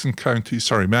 Madison County,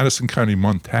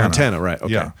 Montana. Montana, right,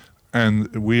 okay. Yeah.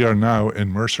 And we are now in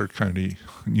Mercer County,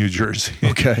 New Jersey.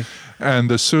 Okay. And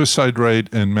the suicide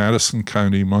rate in Madison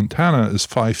County, Montana is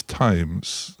 5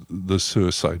 times the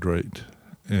suicide rate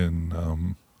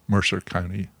in Mercer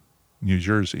County, New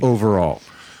Jersey. Overall.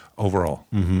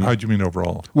 How do you mean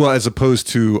overall? Well, as opposed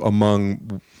to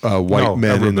among white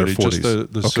men in their 40s. Just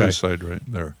the suicide rate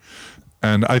there.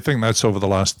 And I think that's over the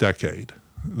last decade.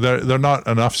 There are not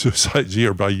enough suicides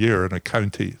year by year in a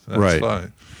county. That's right.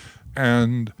 Fine.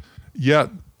 And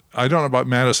yet, I don't know about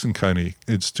Madison County.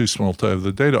 It's too small to have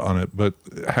the data on it. But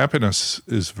happiness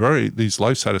is these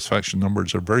life satisfaction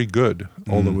numbers are very good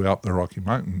all the way up the Rocky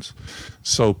Mountains.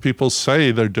 So people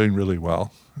say they're doing really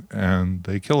well, and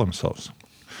they kill themselves.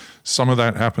 Some of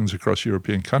that happens across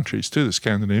European countries too. The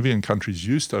Scandinavian countries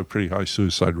used to have pretty high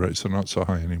suicide rates. They're not so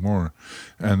high anymore.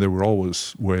 And they were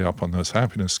always way up on this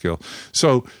happiness scale.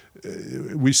 So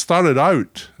we started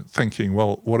out thinking,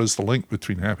 well, what is the link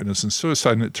between happiness and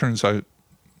suicide? And it turns out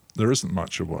there isn't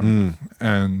much of one.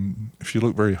 And if you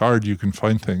look very hard, you can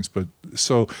find things. But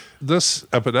so this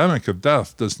epidemic of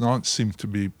death does not seem to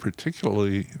be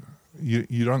particularly,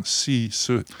 you don't see,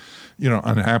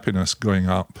 unhappiness going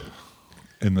up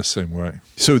in the same way.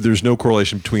 So there's no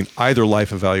correlation between either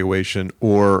life evaluation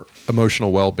or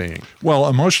emotional well-being? Well,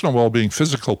 emotional well-being,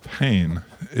 physical pain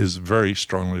is very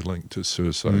strongly linked to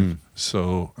suicide.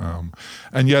 So,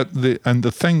 and yet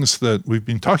the things that we've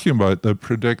been talking about that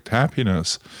predict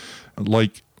happiness,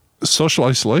 like social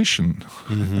isolation.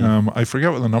 I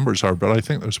forget what the numbers are, but I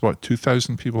think there's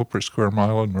 2,000 people per square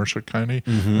mile in Mercer County,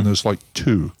 and there's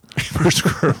 2 per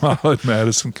square mile in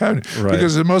Madison County,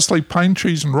 because they're mostly pine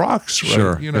trees and rocks, right?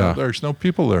 Sure, There's no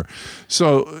people there.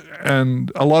 So,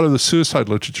 and a lot of the suicide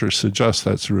literature suggests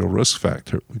that's a real risk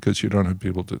factor because you don't have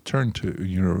people to turn to.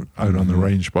 You're out on the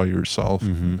range by yourself.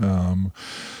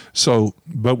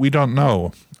 But we don't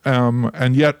know.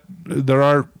 And yet there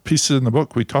are pieces in the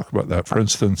book we talk about that. For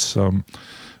instance,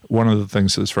 one of the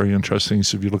things that's very interesting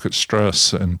is if you look at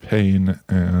stress and pain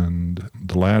and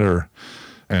the latter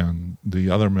and the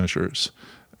other measures,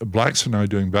 blacks are now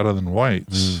doing better than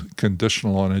whites,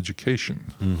 conditional on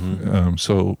education.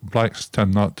 So blacks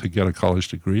tend not to get a college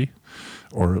degree,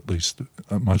 or at least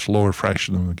a much lower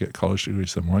fraction of them get college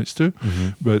degrees than whites do.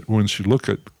 But once you look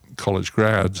at college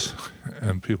grads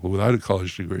and people without a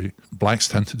college degree, blacks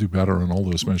tend to do better on all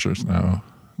those measures now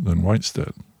than whites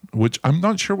did, which I'm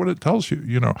not sure what it tells you.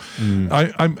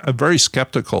 I'm very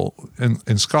skeptical.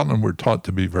 In Scotland, we're taught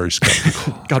to be very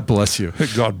skeptical. God bless you.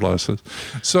 God bless us.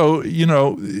 So,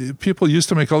 people used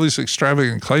to make all these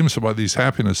extravagant claims about these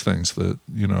happiness things that,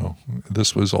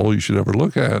 this was all you should ever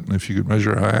look at. And if you could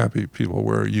measure how happy people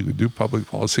were, you could do public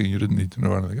policy and you didn't need to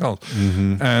know anything else.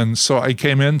 And so I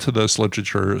came into this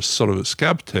literature as sort of a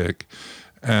skeptic,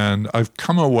 and I've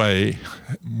come away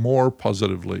more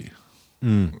positively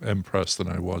impressed than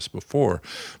I was before,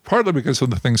 partly because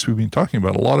of the things we've been talking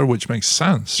about, a lot of which makes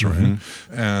sense, right?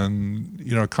 And,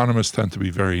 economists tend to be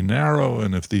very narrow,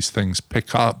 and if these things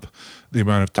pick up the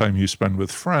amount of time you spend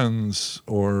with friends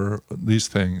or these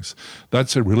things,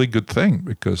 that's a really good thing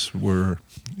because we're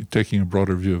taking a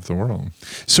broader view of the world.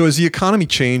 So as the economy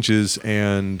changes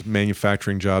and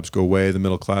manufacturing jobs go away, the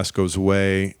middle class goes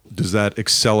away, does that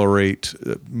accelerate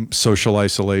social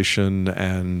isolation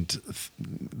and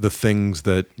the things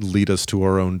that lead us to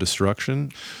our own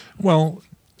destruction? Well,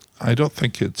 I don't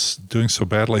think it's doing so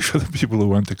badly for the people who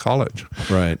went to college,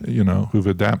 Right. who've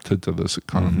adapted to this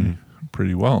economy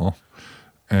pretty well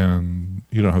and,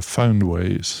 have found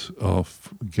ways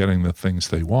of getting the things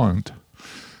they want.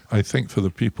 I think for the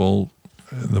people,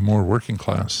 the more working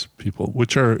class people,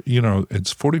 which are,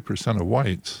 it's 40% of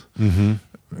whites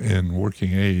in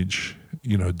working age,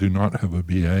 do not have a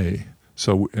BA.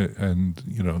 So,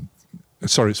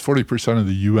 it's 40% of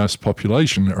the U.S.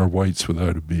 population are whites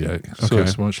without a BA. So Okay.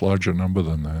 it's a much larger number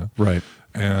than that. Right.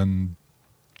 And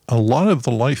a lot of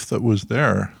the life that was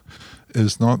there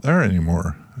is not there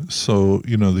anymore. So,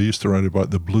 they used to write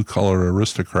about the blue-collar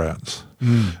aristocrats,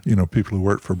 people who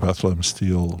worked for Bethlehem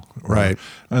Steel. Right.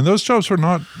 And those jobs were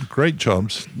not great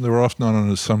jobs. They were often on an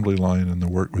assembly line and the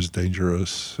work was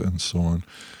dangerous and so on.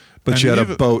 But And you had a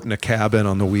even- boat and a cabin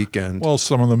on the weekend. Well,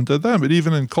 some of them did that, but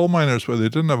even in coal miners where they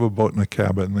didn't have a boat and a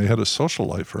cabin, they had a social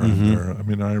life around there. I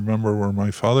mean, I remember where my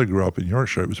father grew up in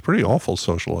Yorkshire. It was a pretty awful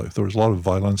social life. There was a lot of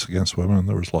violence against women.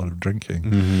 There was a lot of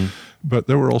drinking. But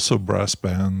there were also brass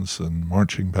bands and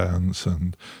marching bands,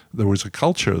 and there was a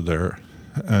culture there.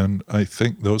 And I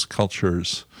think those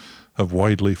cultures have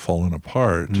widely fallen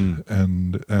apart.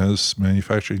 And as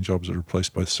manufacturing jobs are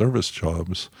replaced by service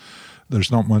jobs, there's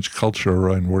not much culture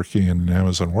around working in an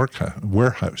Amazon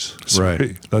warehouse. Sorry,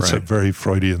 Right, that's a right. very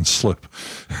Freudian slip.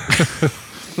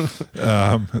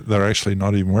 They're actually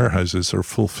not even warehouses; they're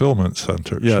fulfillment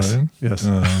centers. Yes, right?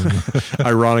 yes.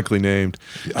 Ironically named.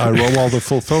 Well, the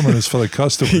fulfillment is for the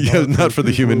customer, Yeah, not for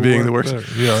the human people who being that work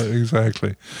works. there. Yeah,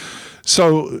 exactly.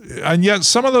 So, and yet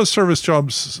some of those service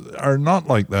jobs are not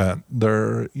like that.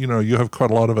 They're, you have quite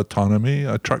a lot of autonomy.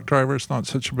 A truck driver is not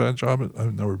such a bad job.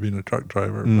 I've never been a truck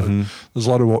driver, but there's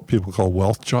a lot of what people call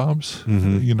wealth jobs.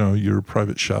 You're a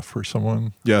private chef for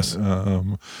someone. Yes.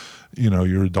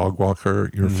 You're a dog walker,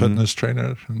 you're a fitness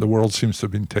trainer. The world seems to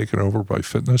have been taken over by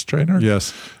fitness trainers.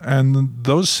 Yes. And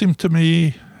those seem to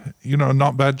me,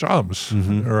 not bad jobs, all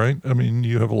right? I mean,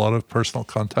 you have a lot of personal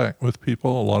contact with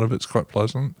people. A lot of it's quite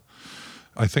pleasant.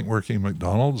 I think working at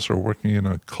McDonald's or working in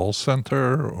a call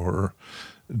center or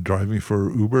driving for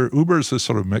Uber is this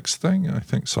sort of mixed thing. I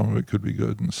think some of it could be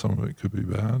good and some of it could be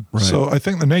bad. Right. So I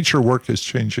think the nature of work is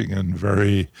changing in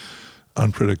very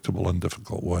unpredictable and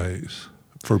difficult ways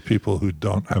for people who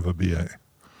don't have a BA.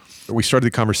 We started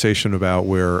the conversation about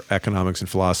where economics and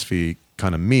philosophy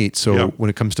kind of meet. So Yeah. when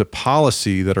it comes to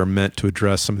policy that are meant to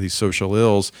address some of these social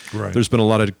ills, Right. there's been a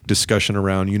lot of discussion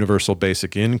around universal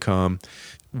basic income.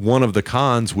 One of the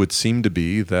cons would seem to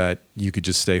be that you could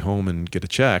just stay home and get a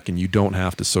check and you don't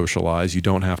have to socialize. You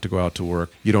don't have to go out to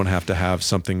work. You don't have to have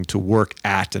something to work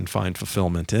at and find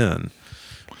fulfillment in.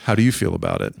 How do you feel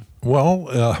about it? Well,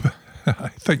 I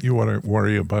think you want to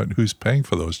worry about who's paying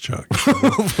for those checks.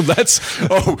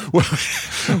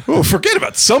 Forget about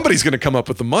it. Somebody's going to come up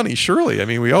with the money, surely. I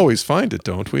mean, we always find it,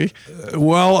 don't we?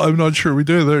 Well, I'm not sure we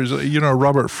do. There's,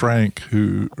 Robert Frank,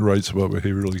 who writes about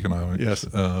behavioral economics, Yes.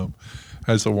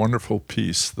 has a wonderful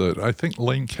piece that I think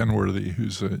Lane Kenworthy,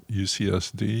 who's at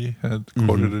UCSD, had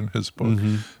quoted in his book.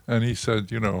 And he said,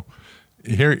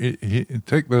 here,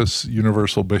 take this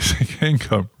universal basic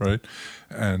income, right?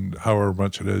 And however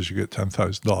much it is, you get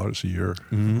 $10,000 a year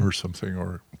or something,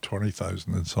 or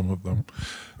 20,000 in some of them.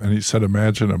 And he said,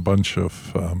 imagine a bunch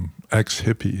of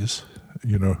ex-hippies,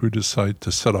 who decide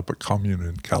to set up a commune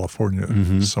in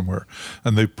California somewhere,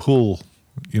 and they pool.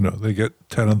 They get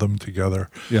 10 of them together,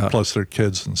 Yeah. plus their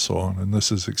kids and so on. And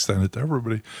this is extended to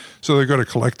everybody. So they've got a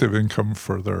collective income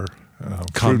for their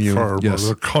Commune, fruit farm yes. or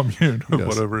their commune, or Yes.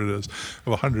 whatever it is, of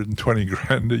 120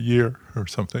 grand a year or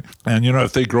something. And,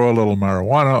 if they grow a little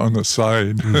marijuana on the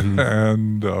side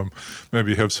and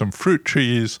maybe have some fruit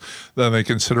trees, then they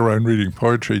can sit around reading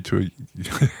poetry to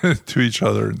each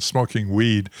other and smoking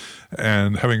weed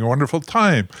and having a wonderful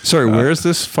time. Sorry, where is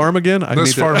this farm again?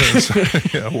 This farm is,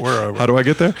 wherever. How do I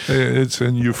get there? It's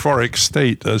in euphoric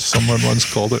state, as someone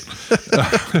once called it.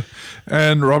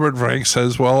 And Robert Frank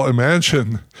says, well,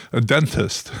 imagine a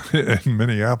dentist in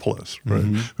Minneapolis, right,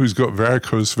 who's got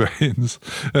varicose veins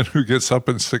and who gets up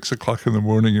at 6 o'clock in the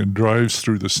morning and drives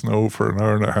through the snow for an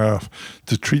hour and a half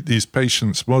to treat these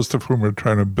patients, most of whom are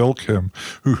trying to bilk him,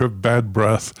 who have bad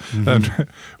breath and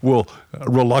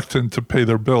reluctant to pay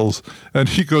their bills. And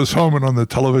he goes home and on the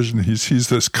television he sees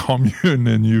this commune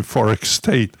in euphoric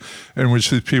state in which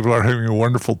these people are having a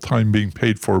wonderful time being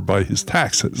paid for by his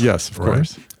taxes. Yes, of right?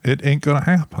 course. it ain't going to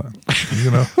happen.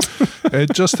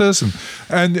 It just isn't.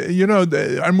 And,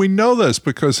 and we know this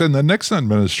because in the Nixon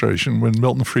administration, when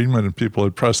Milton Friedman and people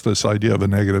had pressed this idea of a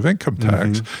negative income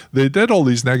tax, they did all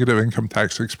these negative income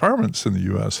tax experiments in the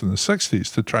U.S. in the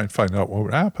 60s to try and find out what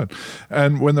would happen.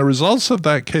 And when the results of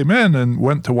that came in and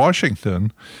went to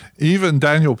Washington, even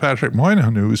Daniel Patrick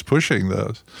Moynihan, who was pushing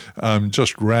this,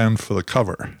 just ran for the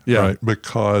cover, right?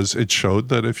 Because it showed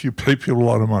that if you pay people a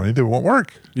lot of money, they won't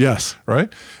work. Yes.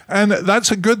 Right? And that's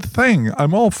a good thing.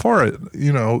 I'm all for it,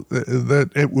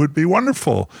 that it would be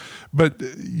wonderful. But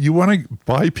you want to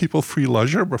buy people free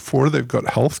leisure before they've got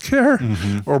health care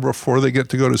or before they get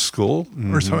to go to school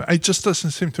or something. It just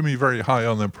doesn't seem to me very high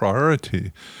on the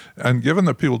priority. And given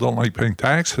that people don't like paying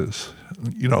taxes,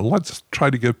 let's try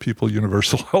to give people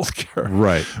universal health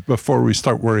care before we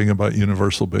start worrying about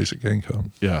universal basic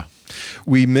income. Yeah.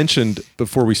 We mentioned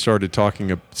before we started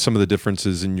talking some of the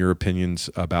differences in your opinions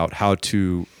about how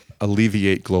to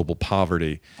alleviate global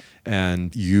poverty.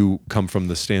 And you come from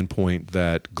the standpoint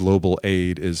that global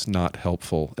aid is not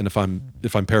helpful. And if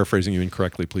I'm paraphrasing you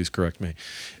incorrectly, please correct me.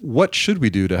 What should we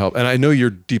do to help? And I know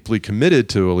you're deeply committed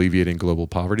to alleviating global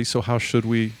poverty. So how should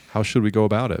we go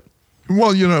about it?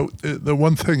 Well, the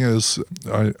one thing is,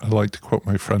 I like to quote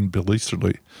my friend Bill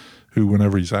Easterly, who,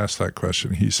 whenever he's asked that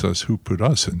question, he says, "Who put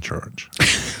us in charge?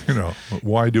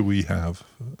 Why do we have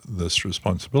this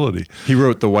responsibility?" He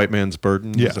wrote The White Man's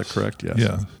Burden. Yes. Is that correct? Yes.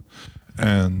 Yeah.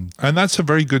 And that's a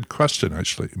very good question,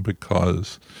 actually,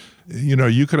 because,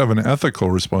 you could have an ethical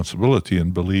responsibility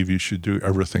and believe you should do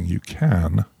everything you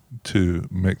can to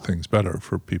make things better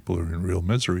for people who are in real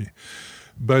misery.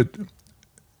 But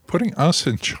putting us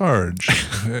in charge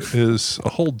is a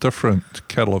whole different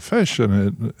kettle of fish,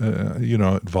 and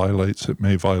it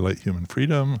may violate human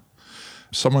freedom.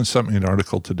 Someone sent me an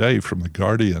article today from The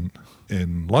Guardian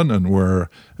in London where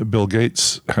Bill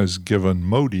Gates has given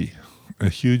Modi a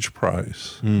huge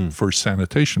prize for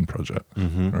sanitation project,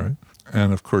 right?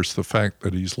 And of course, the fact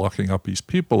that he's locking up his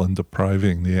people and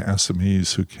depriving the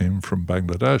Assamese who came from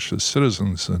Bangladesh as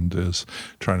citizens and is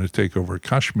trying to take over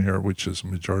Kashmir, which is a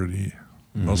majority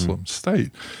Muslim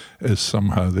state, is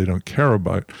somehow they don't care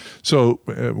about. So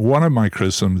one of my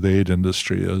criticisms of the aid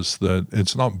industry is that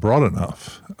it's not broad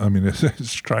enough. I mean,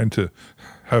 it's trying to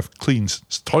have clean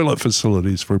toilet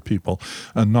facilities for people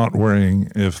and not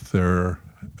worrying if their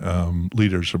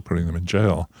leaders are putting them in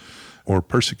jail or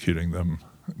persecuting them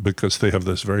because they have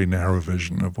this very narrow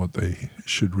vision of what they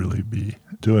should really be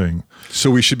doing.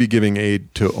 So we should be giving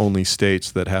aid to only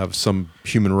states that have some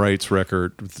human rights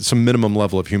record, some minimum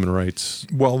level of human rights.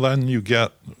 Well, then you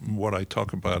get what I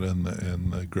talk about in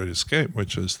the Great Escape,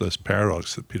 which is this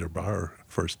paradox that Peter Bauer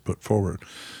first put forward,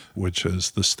 which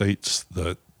is the states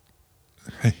that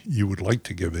you would like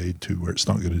to give aid to where it's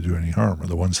not going to do any harm are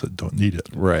the ones that don't need it.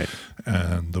 Right.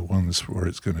 And the ones where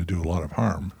it's going to do a lot of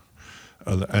harm.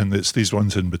 And it's these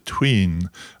ones in between,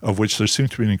 of which there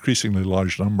seems to be an increasingly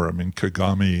large number. I mean,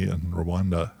 Kagame in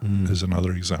Rwanda is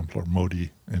another example, or Modi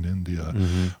in India,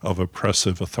 of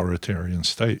oppressive authoritarian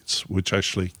states, which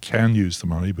actually can use the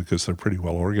money because they're pretty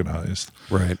well organized.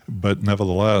 Right. But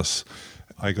nevertheless,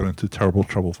 I got into terrible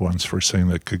trouble once for saying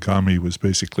that Kagame was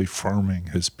basically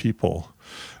farming his people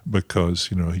because,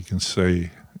 he can say,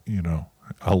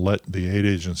 I'll let the aid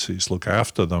agencies look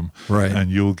after them, right, and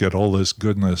you'll get all this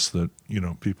goodness that,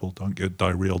 people don't get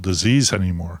diarrheal disease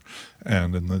anymore.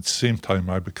 And in the same time,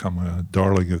 I become a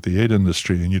darling of the aid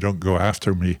industry, and you don't go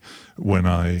after me when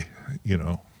I,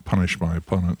 punish my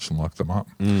opponents and lock them up.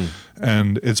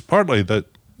 And it's partly that,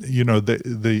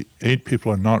 the aid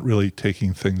people are not really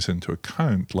taking things into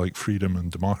account like freedom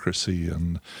and democracy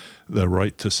and the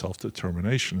right to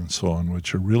self-determination and so on,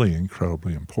 which are really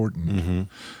incredibly important.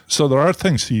 So there are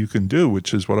things that you can do,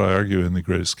 which is what I argue in The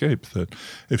Great Escape, that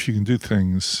if you can do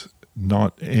things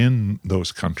not in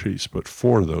those countries, but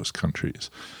for those countries,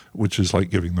 which is like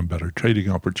giving them better trading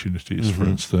opportunities, for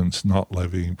instance, not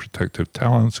levying protective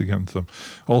talents against them.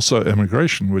 Also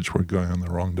immigration, which we're going in the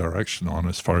wrong direction on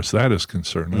as far as that is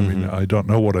concerned. I mean, I don't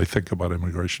know what I think about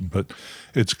immigration, but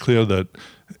it's clear that,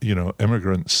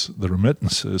 immigrants, the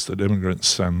remittances that immigrants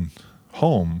send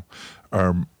home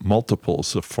are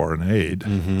multiples of foreign aid,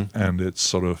 and it's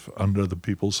sort of under the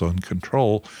people's own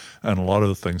control, and a lot of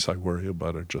the things I worry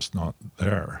about are just not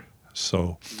there.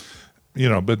 So,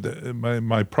 but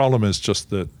my problem is just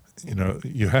that,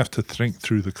 you have to think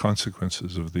through the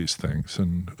consequences of these things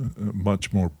and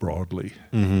much more broadly.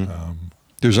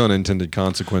 There's unintended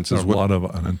consequences. A lot of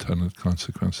unintended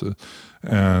consequences.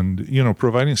 And,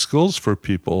 providing schools for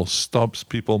people stops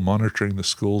people monitoring the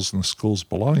schools and the schools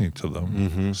belonging to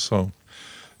them. So,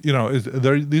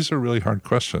 These are really hard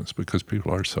questions because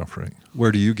people are suffering.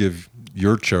 Where do you give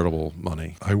your charitable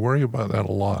money? I worry about that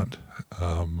a lot.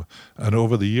 And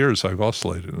over the years, I've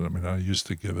oscillated. I mean, I used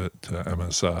to give it to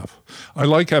MSF. I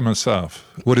like MSF.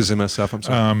 What is MSF? I'm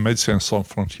sorry. Médecins Sans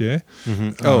Frontières.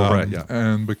 Mm-hmm. Right, yeah.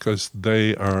 And because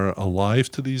they are alive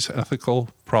to these ethical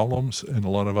problems, and a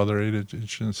lot of other aid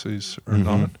agencies are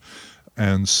not.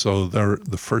 And so they're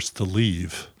the first to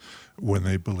leave when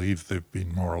they believe they've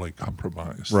been morally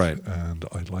compromised. Right. And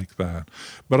I like that.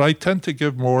 But I tend to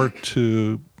give more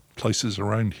to places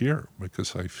around here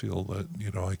because I feel that,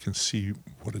 I can see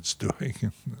what it's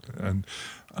doing. And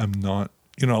I'm not,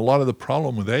 a lot of the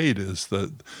problem with aid is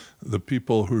that the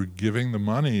people who are giving the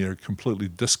money are completely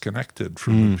disconnected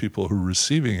from the people who are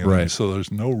receiving it. Right. And so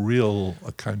there's no real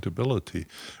accountability.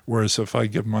 Whereas if I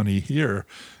give money here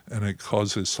and it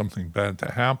causes something bad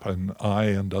to happen, I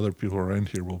and other people around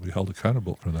here will be held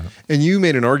accountable for that. And you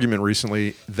made an argument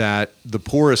recently that the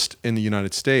poorest in the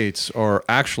United States are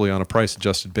actually on a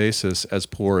price-adjusted basis as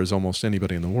poor as almost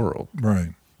anybody in the world. Right.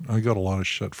 I got a lot of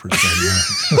shit for saying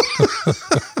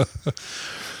that.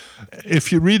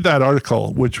 If you read that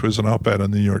article, which was an op-ed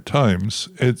in the New York Times,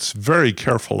 it's very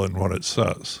careful in what it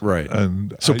says. Right.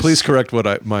 And so please correct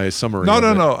my summary.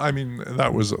 No. I mean,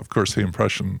 that was, of course, the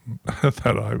impression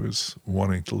that I was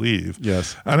wanting to leave.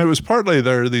 Yes. And it was partly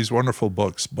there are these wonderful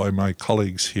books by my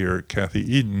colleagues here, Kathy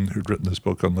Eden, who'd written this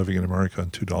book on living in America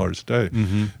on $2 a day,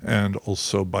 and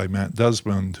also by Matt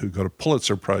Desmond, who got a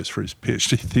Pulitzer Prize for his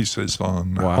PhD thesis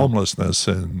on homelessness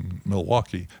in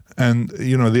Milwaukee. And,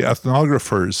 the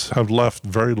ethnographers have left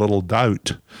very little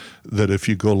doubt that if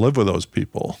you go live with those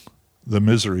people, the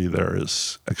misery there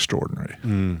is extraordinary.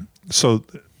 So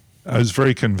I was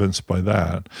very convinced by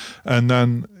that. And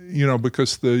then,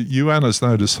 because the UN has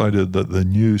now decided that the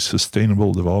new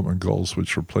Sustainable Development Goals,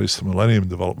 which replace the Millennium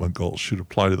Development Goals, should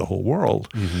apply to the whole world,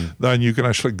 then you can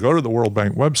actually go to the World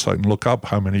Bank website and look up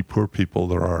how many poor people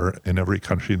there are in every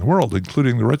country in the world,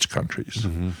 including the rich countries.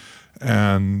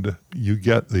 And you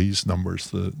get these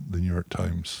numbers that the New York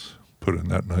Times put in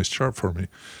that nice chart for me,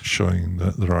 showing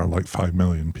that there are like 5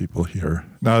 million people here.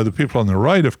 Now, the people on the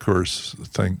right, of course,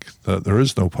 think that there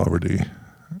is no poverty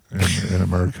in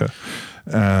America.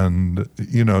 And,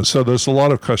 so there's a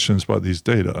lot of questions about these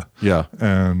data. Yeah.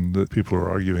 And people are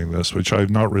arguing this, which I've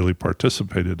not really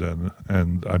participated in,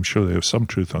 and I'm sure they have some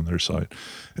truth on their side,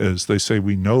 is they say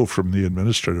we know from the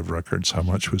administrative records how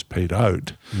much was paid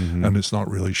out, and it's not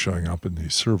really showing up in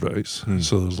these surveys.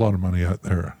 So there's a lot of money out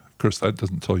there. Of course, that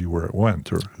doesn't tell you where it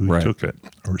went or who took it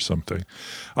or something.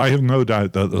 I have no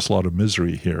doubt that there's a lot of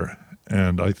misery here.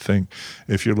 And I think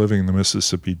if you're living in the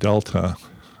Mississippi Delta,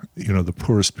 the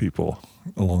poorest people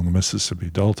along the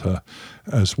Mississippi Delta,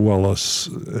 as well as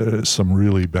some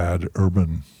really bad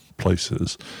urban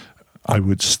places, I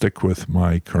would stick with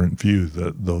my current view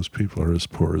that those people are as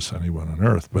poor as anyone on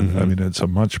earth. But I mean, it's a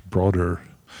much broader,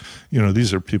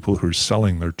 these are people who are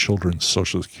selling their children's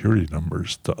Social Security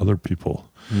numbers to other people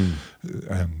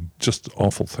and just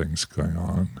awful things going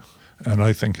on. And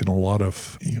I think in a lot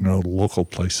of, local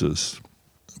places,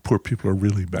 poor people are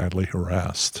really badly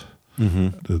harassed.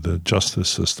 The justice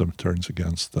system turns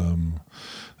against them.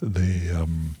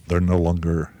 They're no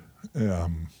longer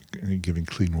giving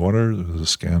clean water. There's a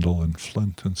scandal in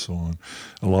Flint and so on.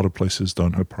 A lot of places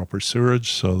don't have proper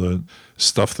sewerage, so the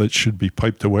stuff that should be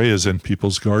piped away is in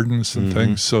people's gardens and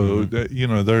things. So,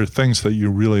 there are things that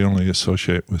you really only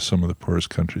associate with some of the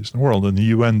poorest countries in the world. And the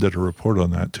UN did a report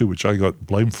on that too, which I got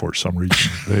blamed for some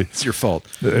reason. It's your fault.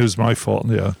 It was my fault,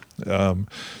 yeah.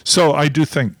 So I do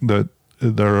think that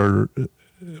there are,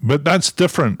 but that's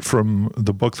different from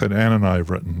the book that Anne and I have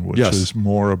written, which is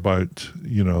more about,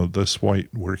 this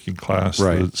white working class.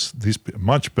 That's these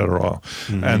much better off.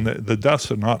 And the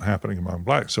deaths are not happening among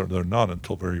blacks, or they're not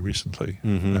until very recently.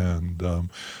 And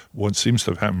what seems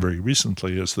to have happened very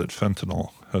recently is that fentanyl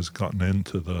has gotten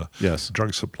into the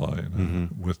drug supply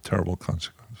with terrible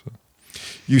consequences.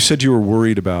 You said you were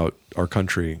worried about our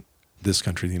country. This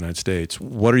country, the United States.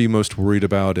 What are you most worried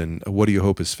about, and what do you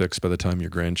hope is fixed by the time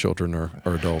your grandchildren are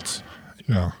adults?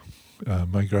 Yeah.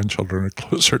 My grandchildren are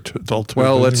closer to adulthood.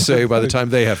 Well, let's say by the time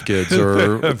they have kids,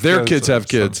 or their kids have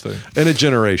kids, in a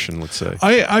generation, let's say.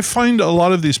 I find a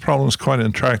lot of these problems quite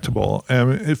intractable.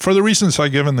 For the reasons I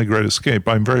give in The Great Escape,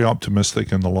 I'm very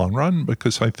optimistic in the long run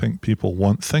because I think people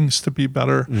want things to be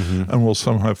better and will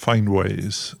somehow find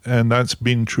ways. And that's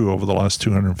been true over the last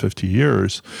 250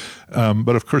 years.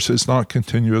 But of course, it's not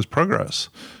continuous progress.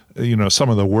 Some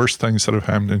of the worst things that have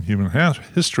happened in human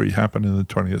history happened in the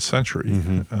 20th century.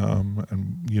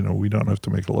 And, we don't have to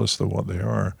make a list of what they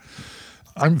are.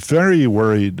 I'm very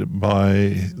worried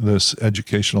by this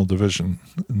educational division,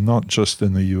 not just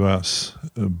in the U.S.,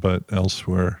 but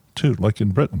elsewhere too, like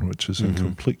in Britain, which is in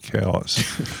complete chaos.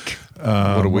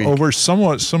 What a week. Over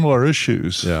somewhat similar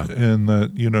issues in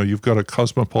that, you've got a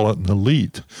cosmopolitan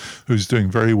elite who's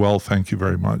doing very well, thank you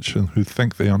very much, and who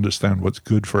think they understand what's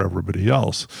good for everybody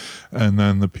else. And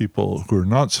then the people who are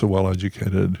not so well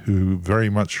educated who very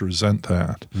much resent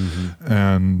that.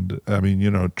 And I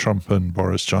mean, Trump and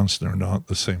Boris Johnson are not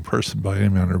the same person by any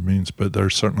manner of means, but there are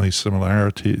certainly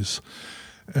similarities.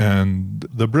 And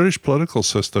the British political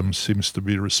system seems to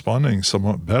be responding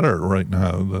somewhat better right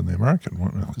now than the American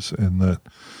one is, in that,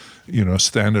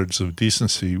 standards of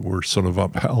decency were sort of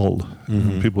upheld.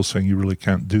 People saying you really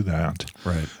can't do that.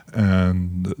 Right.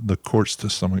 And the courts, to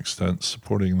some extent,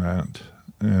 supporting that,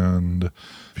 and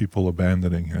people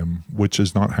abandoning him, which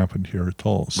has not happened here at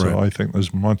all. So I think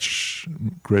there's much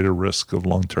greater risk of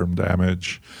long-term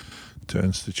damage to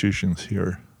institutions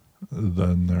here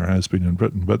than there has been in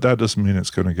Britain. But that doesn't mean it's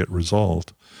going to get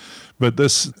resolved. But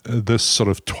this sort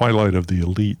of twilight of the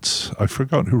elites, I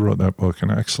forgot who wrote that book, an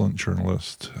excellent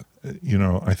journalist,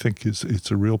 I think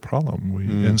it's a real problem. We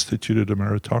instituted a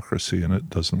meritocracy and it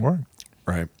doesn't work.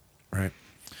 Right.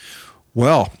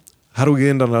 Well, how do we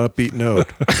end on an upbeat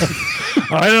note?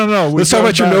 I don't know. Let's talk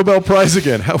about your Nobel Prize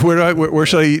again. Where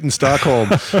should I eat in Stockholm?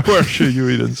 Where should you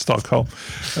eat in Stockholm?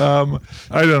 I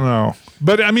don't know.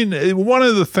 But I mean, one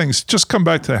of the things, just come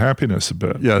back to happiness a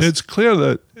bit. Yes. It's clear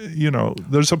that,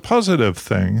 there's a positive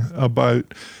thing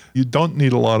about you don't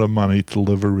need a lot of money to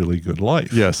live a really good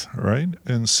life. Yes. Right?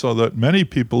 And so that many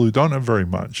people who don't have very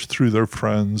much, through their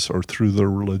friends or through their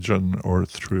religion or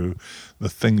through the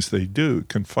things they do,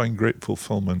 can find great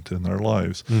fulfillment in their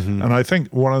lives. And I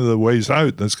think one of the ways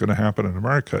out that's going to happen in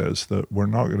America is that we're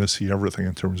not going to see everything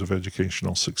in terms of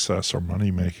educational success or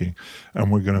money making,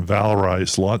 and we're going to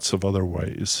valorize lots of other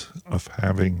ways of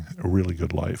having a really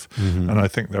good life. And I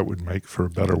think that would make for a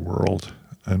better world,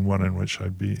 and one in which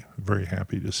I'd be very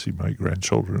happy to see my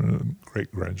grandchildren and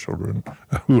great-grandchildren,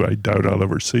 who I doubt I'll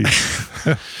ever see.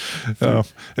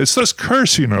 It's this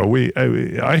curse,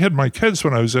 I had my kids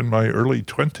when I was in my early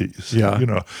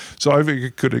 20s, so I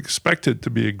could expect it to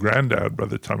be a granddad by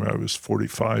the time I was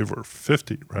 45 or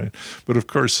 50, right? But of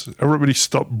course, everybody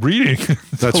stopped breeding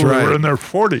until we were in their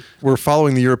 40. We're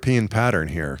following the European pattern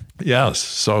here. Yes.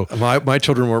 So my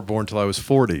children weren't born until I was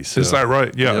 40. So. Is that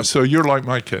right? Yeah. Yep. So you're like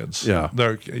my kids. Yeah.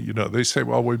 They say,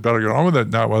 well, we better get on with it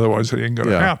now, otherwise it ain't going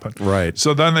to happen. Right.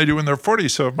 So then they do when they're 40.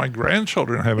 So if my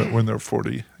grandchildren have it when they're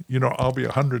 40, I'll be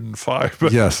 105 by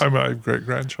the time I have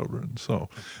great-grandchildren. So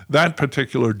that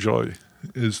particular joy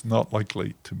is not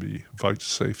likely to be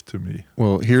vouchsafed to me.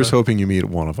 Well, here's hoping you meet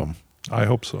one of them. I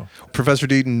hope so. Professor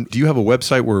Deaton, do you have a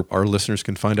website where our listeners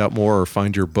can find out more or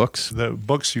find your books? The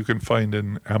books you can find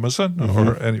in Amazon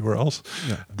or anywhere else.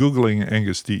 Yeah. Googling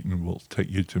Angus Deaton will take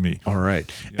you to me. All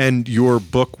right. Yeah. And your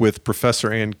book with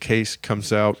Professor Ann Case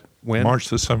comes out when? March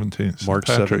the 17th. March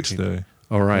Patrick's 17th. Day.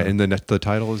 All right. Yeah. And then the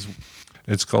title is?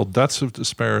 It's called Deaths of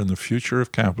Despair and the Future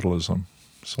of Capitalism.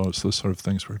 So it's the sort of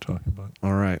things we're talking about.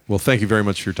 All right. Well, thank you very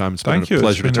much for your time. It's been a pleasure to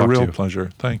talk to you. It's been a real pleasure.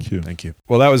 Thank you. Thank you.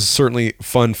 Well, that was certainly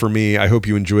fun for me. I hope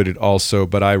you enjoyed it also,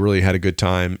 but I really had a good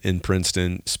time in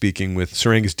Princeton speaking with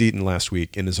Sir Angus Deaton last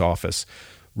week in his office.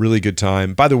 Really good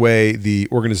time. By the way, the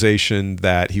organization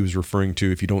that he was referring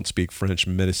to, if you don't speak French,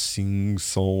 Médecins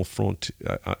Sans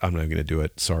Frontières, I'm not going to do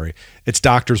it. Sorry. It's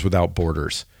Doctors Without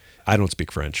Borders. I don't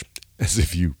speak French, as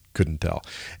if you couldn't tell.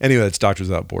 Anyway, it's Doctors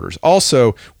Without Borders.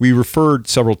 Also, we referred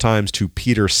several times to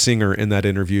Peter Singer in that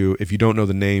interview. If you don't know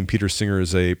the name, Peter Singer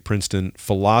is a Princeton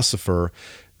philosopher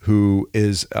who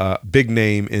is a big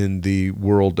name in the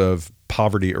world of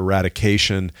poverty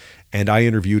eradication. And I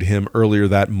interviewed him earlier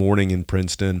that morning in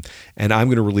Princeton. And I'm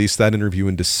going to release that interview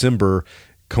in December,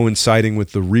 coinciding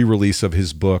with the re-release of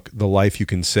his book, The Life You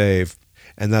Can Save.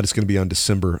 And that is going to be on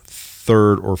December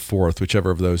 3rd or 4th, whichever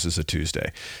of those is a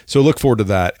Tuesday. So look forward to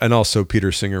that. And also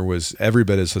Peter Singer was every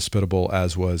bit as hospitable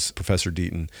as was Professor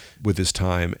Deaton with his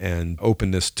time and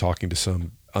openness, talking to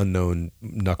some unknown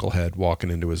knucklehead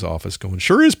walking into his office going,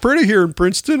 sure is pretty here in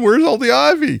Princeton. Where's all the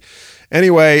ivy?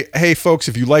 Anyway, hey folks,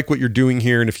 if you like what you're doing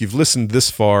here and if you've listened this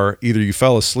far, either you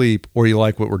fell asleep or you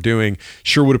like what we're doing,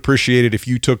 sure would appreciate it if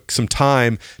you took some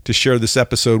time to share this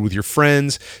episode with your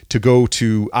friends, to go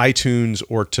to iTunes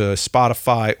or to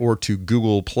Spotify or to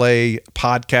Google Play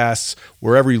Podcasts,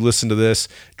 wherever you listen to this.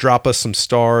 Drop us some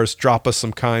stars, drop us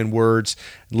some kind words,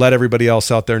 let everybody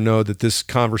else out there know that this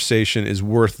conversation is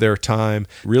worth their time.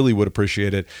 Really would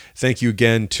appreciate it. Thank you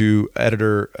again to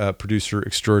editor, producer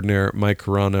extraordinaire, Mike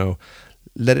Carano.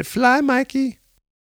 Let it fly, Mikey.